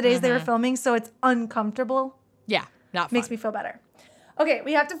some of the days they were filming, so it's uncomfortable. Yeah, not fun. Makes me feel better. Okay,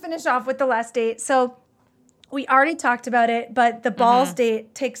 we have to finish off with the last date. So we already talked about it, but the balls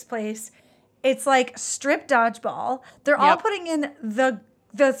date takes place. It's strip dodgeball. They're all putting in the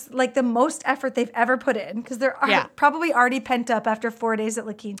most effort they've ever put in because they're probably already pent up after 4 days at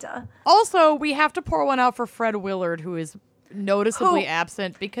La Quinta. Also, we have to pour one out for Fred Willard, who is noticeably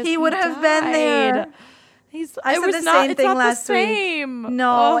absent because he would have been there. I said the same thing last week.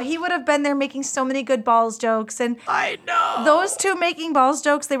 No, he would have been there making so many good balls jokes. And I know. Those two making balls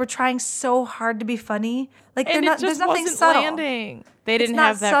jokes, they were trying so hard to be funny. There's nothing subtle. Landing. They didn't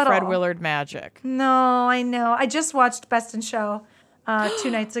have that subtle. Fred Willard magic. No, I know. I just watched Best in Show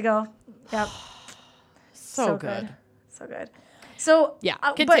 2 nights ago. Yep. So good. So good. So yeah,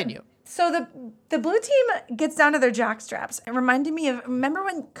 continue. So the blue team gets down to their jock straps. It reminded me of, remember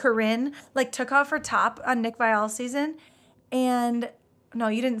when Corinne took off her top on Nick Viall's season? And no,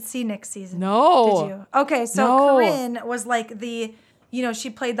 you didn't see Nick's season. No. Did you? Okay, so Corinne was she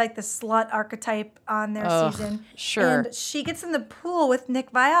played the slut archetype on their season. Sure. And she gets in the pool with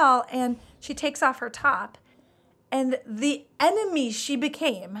Nick Viall and she takes off her top. And the enemy she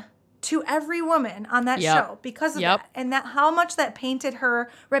became to every woman on that show because of that, and that how much that painted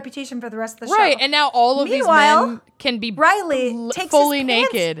her reputation for the rest of the show. Right, and now all of these men can be Riley takes fully his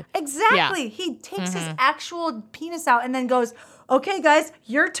pants, naked. Exactly. Yeah. He takes his actual penis out and then goes, "Okay, guys,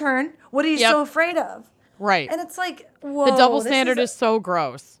 your turn. What are you so afraid of?" Right. And it's like, whoa. The double standard is so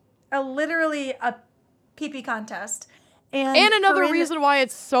gross. Literally a pee-pee contest. And another reason why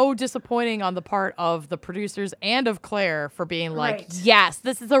it's so disappointing on the part of the producers and of Clare for being like, yes,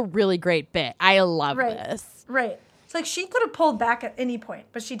 this is a really great bit. I love this. Right. It's like she could have pulled back at any point,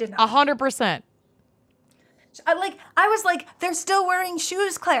 but she did not. 100%. I was like, they're still wearing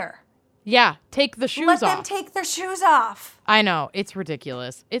shoes, Clare. Yeah, take the shoes off. Let them take their shoes off. I know. It's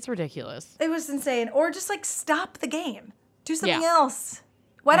ridiculous. It's ridiculous. It was insane. Or just like stop the game. Do something else.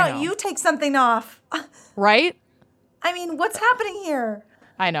 Why don't you take something off? Right? I mean, what's happening here?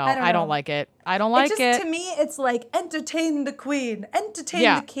 I know. I don't like it. I don't like it. To me, it's like entertain the queen,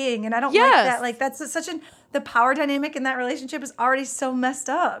 entertain the king. And I don't like that. Like that's the power dynamic in that relationship is already so messed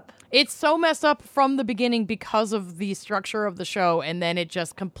up. It's so messed up from the beginning because of the structure of the show. And then it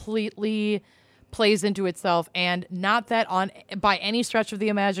just completely plays into itself. And not that by any stretch of the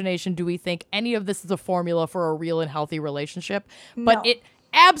imagination do we think any of this is a formula for a real and healthy relationship. But it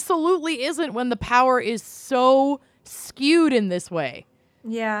absolutely isn't when the power is so skewed in this way.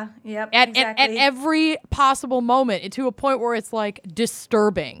 Yeah, yep, exactly. At every possible moment, to a point where it's like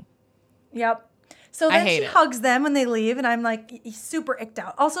disturbing. Yp. So then she hugs them when they leave, and I'm like super icked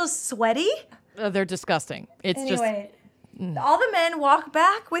out. Also sweaty. They're disgusting. It's all the men walk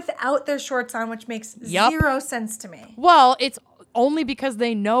back without their shorts on, which makes zero sense to me. Well, it's only because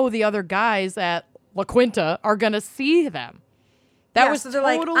they know the other guys at La Quinta are going to see them. So they're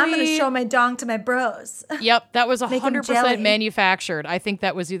like, I'm going to show my dong to my bros. Yep, that was 100% manufactured. I think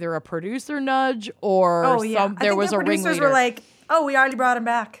that was either a producer nudge or there was a ringleader. Producers were like, oh, we already brought him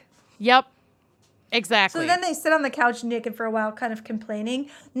back. Yep, exactly. So then they sit on the couch naked for a while, kind of complaining.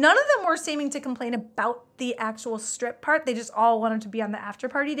 None of them were seeming to complain about the actual strip part. They just all wanted to be on the after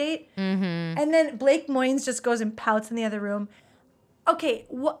party date. Mm-hmm. And then Blake Moynes just goes and pouts in the other room. Okay,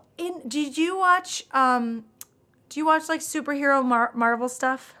 did you watch... Do you watch like superhero Marvel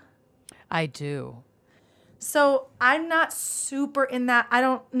stuff? I do. So I'm not super in that. I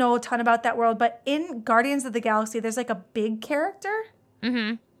don't know a ton about that world, but in Guardians of the Galaxy, there's like a big character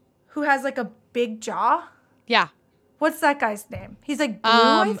who has like a big jaw. Yeah. What's that guy's name? He's like blue,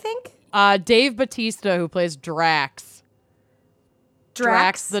 I think. Dave Bautista, who plays Drax.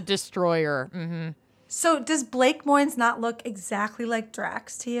 Drax the Destroyer. Mm-hmm. So does Blake Moynes not look exactly like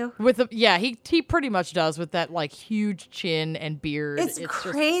Drax to you? He pretty much does with that like huge chin and beard. It's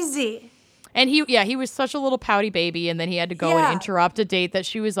crazy. And he was such a little pouty baby, and then he had to go and interrupt a date that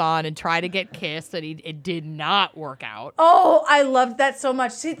she was on and try to get kissed, and it did not work out. Oh, I loved that so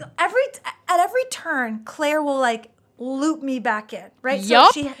much. See, at every turn, Claire will like loop me back in, right?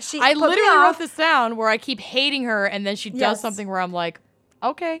 Yup. So I literally wrote this down where I keep hating her, and then she does something where I'm like,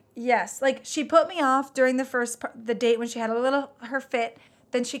 okay. Yes, like she put me off during the date when she had her fit.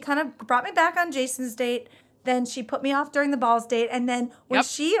 Then she kind of brought me back on Jason's date. Then she put me off during the balls date. And then when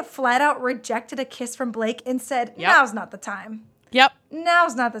she flat out rejected a kiss from Blake and said, now's not the time. Yep.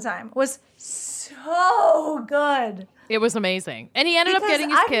 Now's not the time. Was so good. It was amazing. And he ended up getting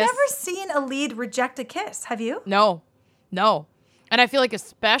his kiss. I've never seen a lead reject a kiss. Have you? No. And I feel like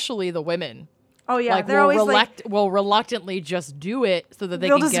especially the women. Oh, yeah. Like, they're always will reluctantly just do it so that they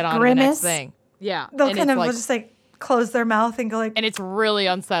can get on to the next thing. Yeah. They'll kind of just like close their mouth and go like... And it's really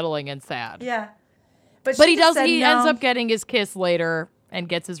unsettling and sad. Yeah. But he ends up getting his kiss later and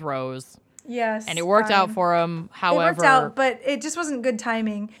gets his rose. Yes. And it worked out for him. However... It worked out, but it just wasn't good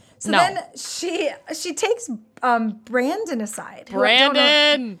timing. So then she takes Brandon aside.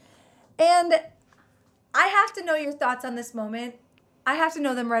 Brandon! And I have to know your thoughts on this moment. I have to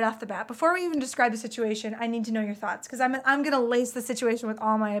know them right off the bat. Before we even describe the situation, I need to know your thoughts because I'm going to lace the situation with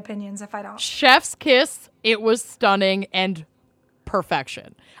all my opinions if I don't. Chef's kiss, it was stunning and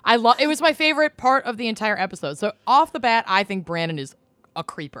perfection. It was my favorite part of the entire episode. So off the bat, I think Brandon is a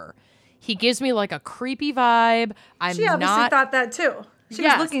creeper. He gives me like a creepy vibe. She obviously thought that too. She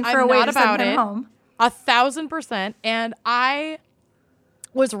was looking for a way to send him home. 1,000%. And I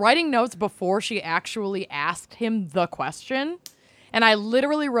was writing notes before she actually asked him the question. And I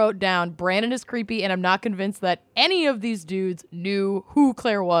literally wrote down, Brandon is creepy, and I'm not convinced that any of these dudes knew who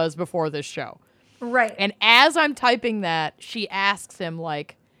Claire was before this show. Right. And as I'm typing that, she asks him,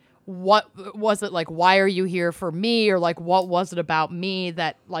 like, what was it, like, why are you here for me? Or, like, what was it about me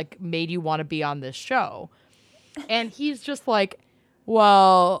that, like, made you want to be on this show? And he's just like,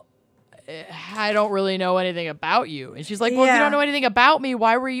 well, I don't really know anything about you. And she's like, well, if you don't know anything about me,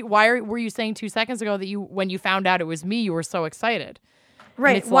 why were you saying 2 seconds ago that when you found out it was me, you were so excited?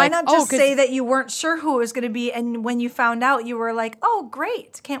 Right. Why not just say that you weren't sure who it was going to be, and when you found out, you were like, oh,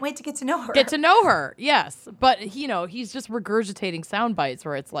 great. Can't wait to get to know her. Get to know her, yes. But, he's just regurgitating sound bites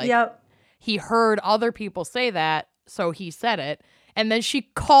where it's like, he heard other people say that, so he said it, and then she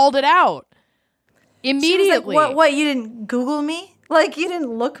called it out immediately. She was like, what, you didn't Google me? Like, you didn't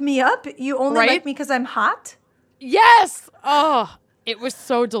look me up? You only like me because I'm hot? Yes! Oh, it was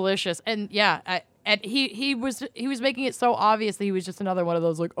so delicious. And, yeah, and he was making it so obvious that he was just another one of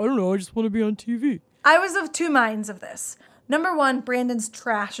those, like, I don't know, I just want to be on TV. I was of two minds of this. Number one, Brandon's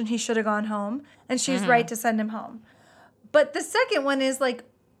trash and he should have gone home. And she's right to send him home. But the second one is, like,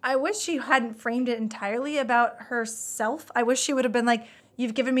 I wish she hadn't framed it entirely about herself. I wish she would have been like,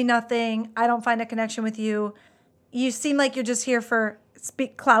 you've given me nothing. I don't find a connection with you. You seem like you're just here for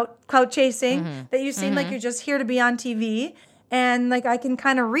clout chasing. That you seem like you're just here to be on TV. And, like, I can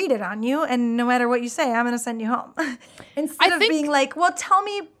kind of read it on you. And no matter what you say, I'm going to send you home. Instead of being like, well, tell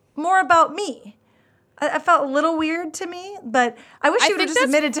me more about me. I felt a little weird to me. But I wish she would have just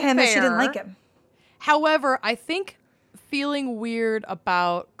admitted to him that she didn't like him. However, I think feeling weird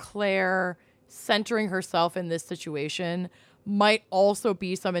about Claire centering herself in this situation might also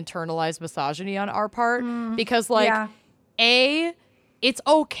be some internalized misogyny on our part. Because, like, it's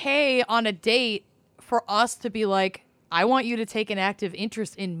okay on a date for us to be like, I want you to take an active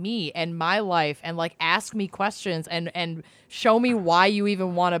interest in me and my life and, like, ask me questions and show me why you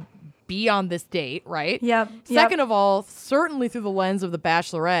even want to be on this date, right? Second of all, certainly through the lens of The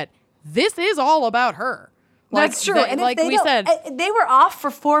Bachelorette, this is all about her. That's true. And like we said, they were off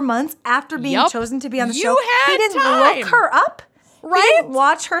for 4 months after being chosen to be on the show. He didn't look her up. Right? He didn't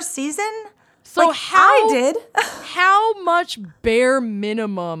watch her season. So like I did. How much bare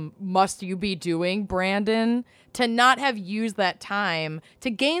minimum must you be doing, Brandon, to not have used that time to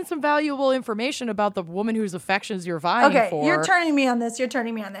gain some valuable information about the woman whose affections you're vying for? Okay, you're turning me on this. You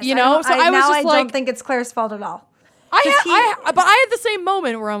know, so I was just like, don't think it's Claire's fault at all. But I had the same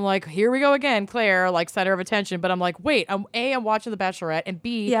moment where I'm like, here we go again, Claire, like center of attention. But I'm like, wait, I'm watching The Bachelorette, and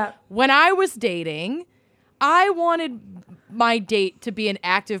B, when I was dating, I wanted my date to be an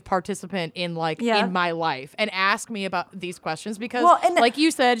active participant in in my life and ask me about these questions because, like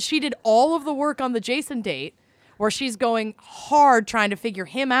you said, she did all of the work on the Jason date where she's going hard trying to figure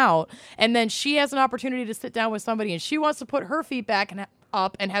him out, and then she has an opportunity to sit down with somebody and she wants to put her feedback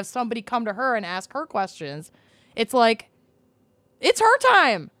up and have somebody come to her and ask her questions. It's like, it's her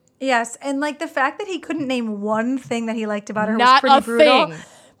time. Yes, and like the fact that he couldn't name one thing that he liked about her was pretty brutal. Thing.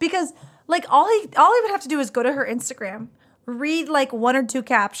 Because like all he would have to do is go to her Instagram, read like 1 or 2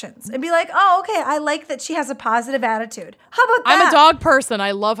 captions, and be like, oh, okay, I like that she has a positive attitude. How about that? I'm a dog person.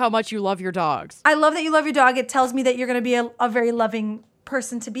 I love how much you love your dogs. I love that you love your dog. It tells me that you're going to be a very loving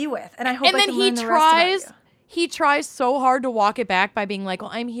person to be with, and I hope. And then he tries so hard to walk it back by being like,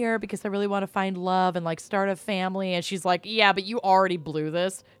 well, I'm here because I really want to find love and like start a family. And she's like, yeah, but you already blew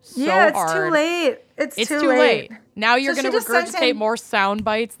this so hard. It's too late. It's too late. Now you're going to regurgitate more sound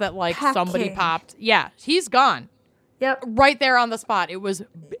bites that like somebody popped. Yeah, he's gone. Yep. Right there on the spot. It was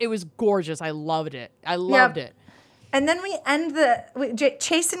gorgeous. I loved it. I loved it. And then we end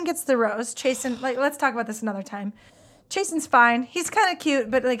Chasen gets the rose. Chasen, like, let's talk about this another time. Chasen's fine. He's kind of cute,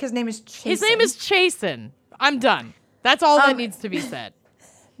 but like his name is Chasen. His name is Chasen. I'm done. That's all that needs to be said.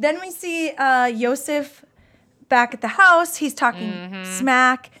 Then we see Yosef back at the house. He's talking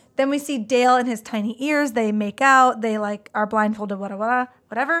smack. Then we see Dale and his tiny ears. They make out. They like are blindfolded,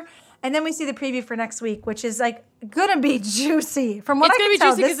 whatever. And then we see the preview for next week, which is like gonna be juicy. From what I can tell, it's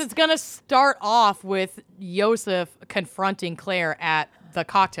gonna be juicy because it's gonna start off with Yosef confronting Claire at the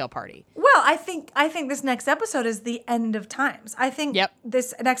cocktail party. Well, I think this next episode is the end of times. I think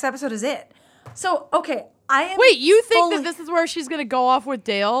this next episode is it. So okay. Wait, you think that this is where she's going to go off with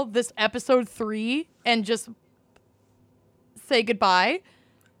Dale, this episode 3, and just say goodbye?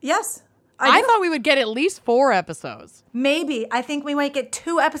 Yes. I thought we would get at least 4 episodes. Maybe. I think we might get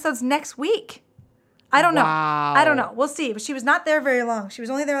 2 episodes next week. I don't know. I don't know. We'll see. But she was not there very long. She was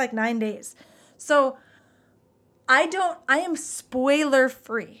only there like 9 days. So I am spoiler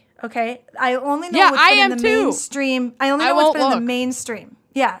free. Okay. I only know what's been in the mainstream. I only know what's been in the mainstream.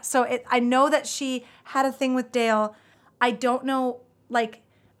 Yeah, so I know that she had a thing with Dale. I don't know, like,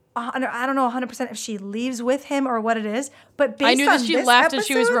 I don't know 100% if she leaves with him or what it is. But based on this episode, I knew that she left and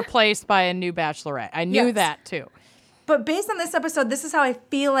she was replaced by a new Bachelorette. I knew that too. But based on this episode, this is how I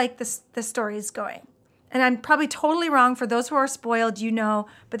feel like the story is going. And I'm probably totally wrong. For those who are spoiled, you know.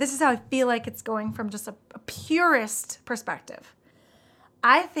 But this is how I feel like it's going from just a purist perspective.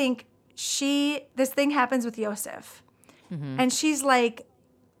 I think this thing happens with Yosef. And she's like,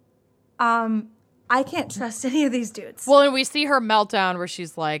 I can't trust any of these dudes. Well, and we see her meltdown where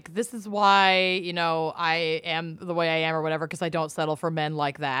she's like, this is why, I am the way I am or whatever, because I don't settle for men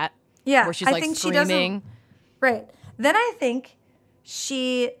like that. Yeah. Where she's I like think screaming. She doesn't, right. Then I think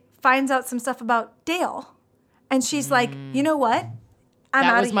she finds out some stuff about Dale. And she's like, you know what? I'm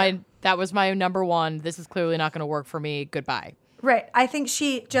out of here. That was my number one. This is clearly not going to work for me. Goodbye. Right. I think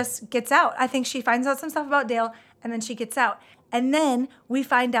she just gets out. I think she finds out some stuff about Dale, and then she gets out. And then we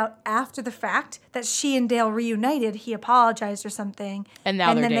find out after the fact that she and Dale reunited. He apologized or something. And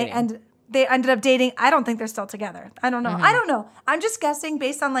now they're dating. They ended up dating. I don't think they're still together. I don't know. I don't know. I'm just guessing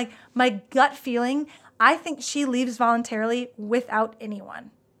based on like my gut feeling. I think she leaves voluntarily without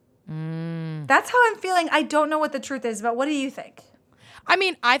anyone. That's how I'm feeling. I don't know what the truth is, but what do you think? I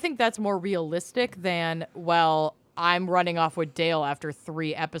mean, I think that's more realistic than, well, I'm running off with Dale after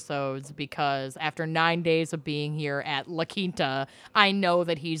 3 episodes because after 9 days of being here at La Quinta, I know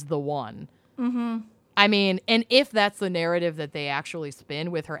that he's the one. I mean, and if that's the narrative that they actually spin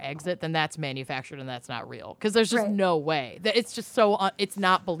with her exit, then that's manufactured and that's not real. Because there's just no way. It's just it's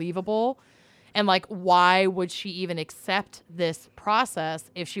not believable. And like, why would she even accept this process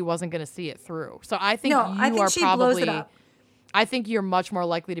if she wasn't going to see it through? So I think blows it up. I think you're much more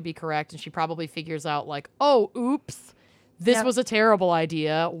likely to be correct, and she probably figures out like, oh, oops, this was a terrible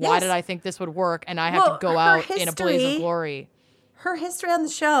idea. Why did I think this would work? And I have to go out in a blaze of glory. Her history on the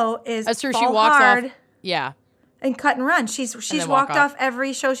show is that's true. Fall She walks hard off. Yeah. And cut and run. She's walked off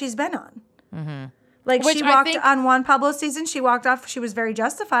every show she's been on. Like Which she walked on Juan Pablo's season. She walked off. She was very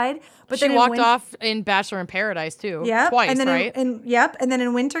justified. But she then walked off in Bachelor in Paradise too. Yeah, twice, and then right? And then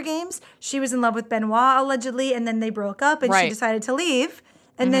in Winter Games, she was in love with Benoit allegedly, and then they broke up, and she decided to leave.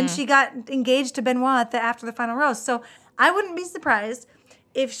 And then she got engaged to Benoit after the final rose. So I wouldn't be surprised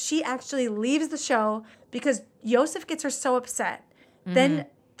if she actually leaves the show because Yosef gets her so upset. Then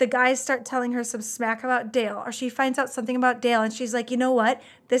the guys start telling her some smack about Dale, or she finds out something about Dale, and she's like, you know what?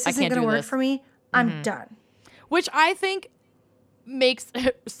 This isn't going to work for me. I'm done. Which I think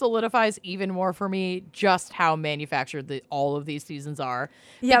solidifies even more for me just how manufactured all of these seasons are.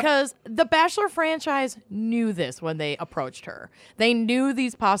 Yep. Because the Bachelor franchise knew this when they approached her. They knew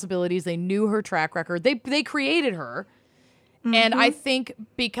these possibilities. They knew her track record. They created her. And I think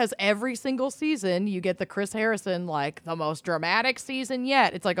because every single season you get the Chris Harrison, like the most dramatic season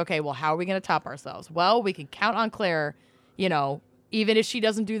yet. It's like, okay, well, how are we going to top ourselves? Well, we can count on Clare, even if she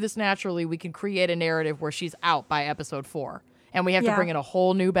doesn't do this naturally, we can create a narrative where she's out by episode 4. And we have to bring in a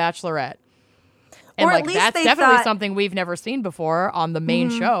whole new Bachelorette. And or like that's definitely something we've never seen before on the main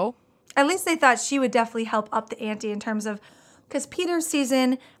show. At least they thought she would definitely help up the ante in terms of, because Peter's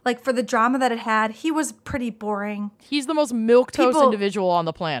season, like for the drama that it had, he was pretty boring. He's the most milquetoast individual on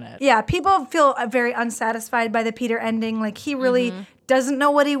the planet. Yeah, people feel very unsatisfied by the Peter ending. Like he really doesn't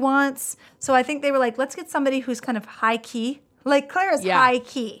know what he wants. So I think they were like, let's get somebody who's kind of high key. Like Clare is high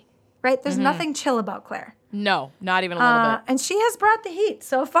key, right? There's nothing chill about Clare. No, not even a little bit. And she has brought the heat.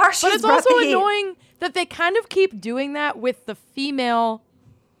 So far, she's brought the heat. But it's also annoying that they kind of keep doing that with the female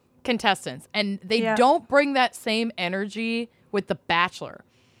contestants. And they don't bring that same energy with the Bachelor.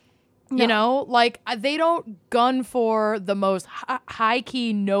 No. Like they don't gun for the most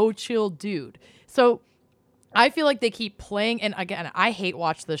high-key, no-chill dude. So I feel like they keep playing. And again, I hate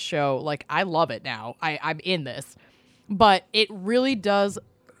watch this show. Like I love it now. I'm in this. But it really does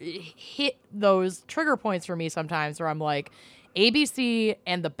hit those trigger points for me sometimes where I'm like, ABC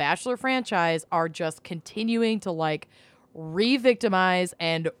and the Bachelor franchise are just continuing to like re-victimize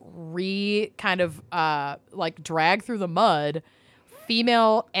and like drag through the mud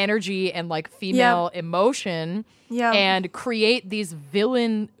female energy and like female emotion and create these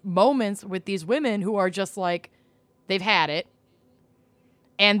villain moments with these women who are just like, they've had it.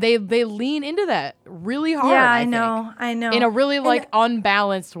 And they lean into that really hard. Yeah, I know. In a really like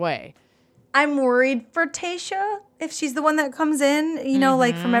unbalanced way. I'm worried for Tayshia if she's the one that comes in.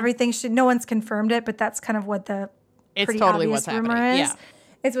 Like from everything, no one's confirmed it, but that's kind of what the it's totally what's happening. Is. Yeah,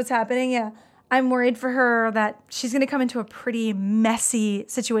 it's what's happening. Yeah, I'm worried for her that she's going to come into a pretty messy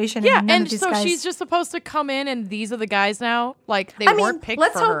situation. Yeah, and so she's just supposed to come in, and these are the guys now. Like they weren't picked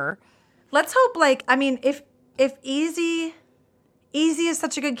for her. Let's hope. Like if Easy is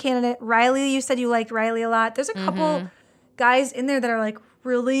such a good candidate. Riley, you said you liked Riley a lot. There's a couple guys in there that are like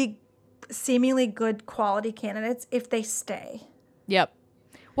really seemingly good quality candidates if they stay. Yep.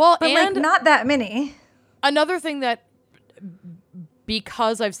 Well, but and like not that many. Another thing that,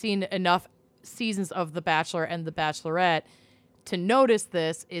 because I've seen enough seasons of The Bachelor and The Bachelorette to notice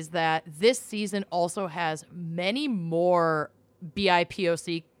this, is that this season also has many more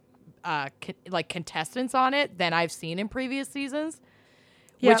BIPOC contestants on it than I've seen in previous seasons.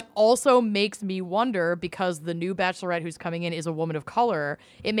 Yep. Which also makes me wonder, because the new Bachelorette who's coming in is a woman of color,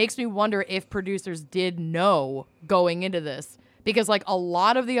 it makes me wonder if producers did know going into this. Because like a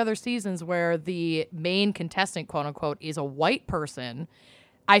lot of the other seasons where the main contestant, quote unquote, is a white person,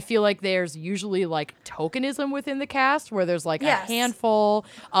 I feel like there's usually like tokenism within the cast where there's like a handful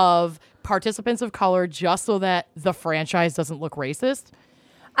of participants of color just so that the franchise doesn't look racist.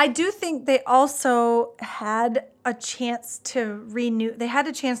 I do think they also had a chance to renew. They had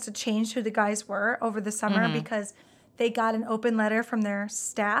a chance to change who the guys were over the summer because they got an open letter from their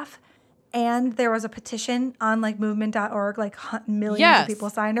staff, and there was a petition on like movement.org, like millions of people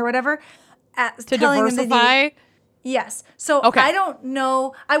signed or whatever, to diversify. Yes. So I don't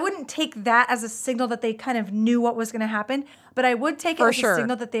know. I wouldn't take that as a signal that they kind of knew what was going to happen, but I would take it as a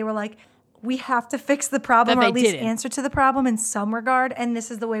signal that they were like, we have to fix the problem, or at least answer to the problem in some regard, and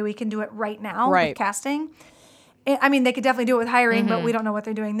this is the way we can do it right now with casting. I mean, they could definitely do it with hiring, but we don't know what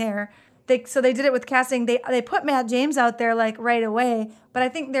they're doing there. So they did it with casting. They put Matt James out there like right away, but I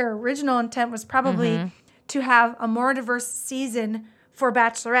think their original intent was probably to have a more diverse season for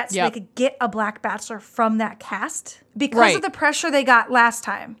Bachelorette so they could get a black bachelor from that cast because of the pressure they got last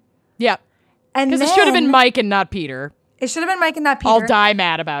time. Yeah. And because it should have been Mike and not Peter. It should have been Mike and not Peter. I'll die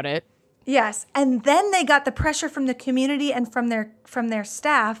mad about it. Yes, and then they got the pressure from the community and from their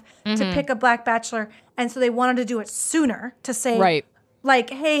staff to pick a black bachelor, and so they wanted to do it sooner to say,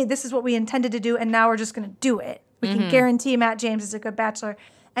 like, hey, this is what we intended to do, and now we're just going to do it. We can guarantee Matt James is a good bachelor,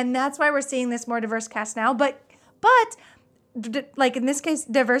 and that's why we're seeing this more diverse cast now. But like in this case,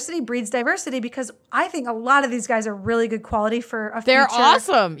 diversity breeds diversity because I think a lot of these guys are really good quality for a future. They're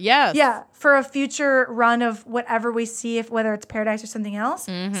awesome. Yes. Yeah. For a future run of whatever we see, whether it's Paradise or something else.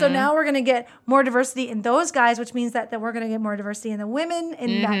 So now we're going to get more diversity in those guys, which means that we're going to get more diversity in the women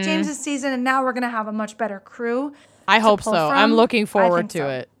in Matt James's season. And now we're going to have a much better crew. I hope so. I'm looking forward to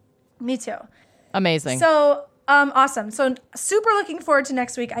it. Me too. Amazing. So, awesome. So super looking forward to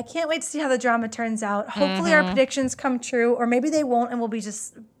next week. I can't wait to see how the drama turns out. Hopefully our predictions come true, or maybe they won't, and we'll be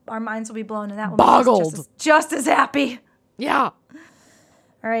our minds will be blown, and that will boggled. Make us just as happy. Yeah.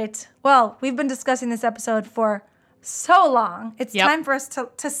 All right. Well, we've been discussing this episode for so long. It's time for us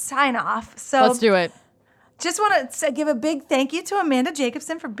to sign off. So let's do it. Just want to give a big thank you to Amanda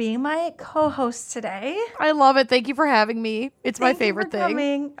Jacobson for being my co-host today. I love it. Thank you for having me. It's my favorite thing.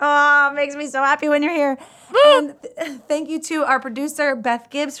 Coming. Oh, it makes me so happy when you're here. And thank you to our producer, Beth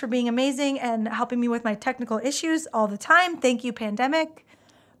Gibbs, for being amazing and helping me with my technical issues all the time. Thank you, Pandemic,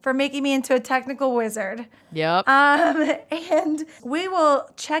 for making me into a technical wizard. Yep. And we will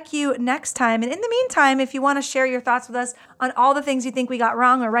check you next time. And in the meantime, if you want to share your thoughts with us on all the things you think we got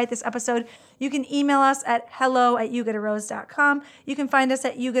wrong or right this episode, you can email us at hello@yougetarose.com. You can find us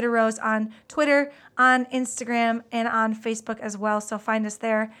at YouGetARose on Twitter, on Instagram, and on Facebook as well. So find us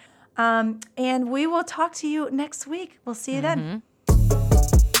there. And we will talk to you next week. We'll see you then.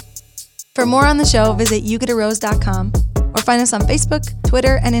 For more on the show, visit yougetarose.com or find us on Facebook,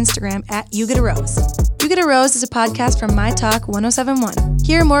 Twitter, and Instagram at YouGetARose. You Get a Rose is a podcast from My Talk 1071.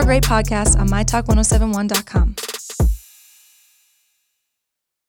 Hear more great podcasts on mytalk1071.com.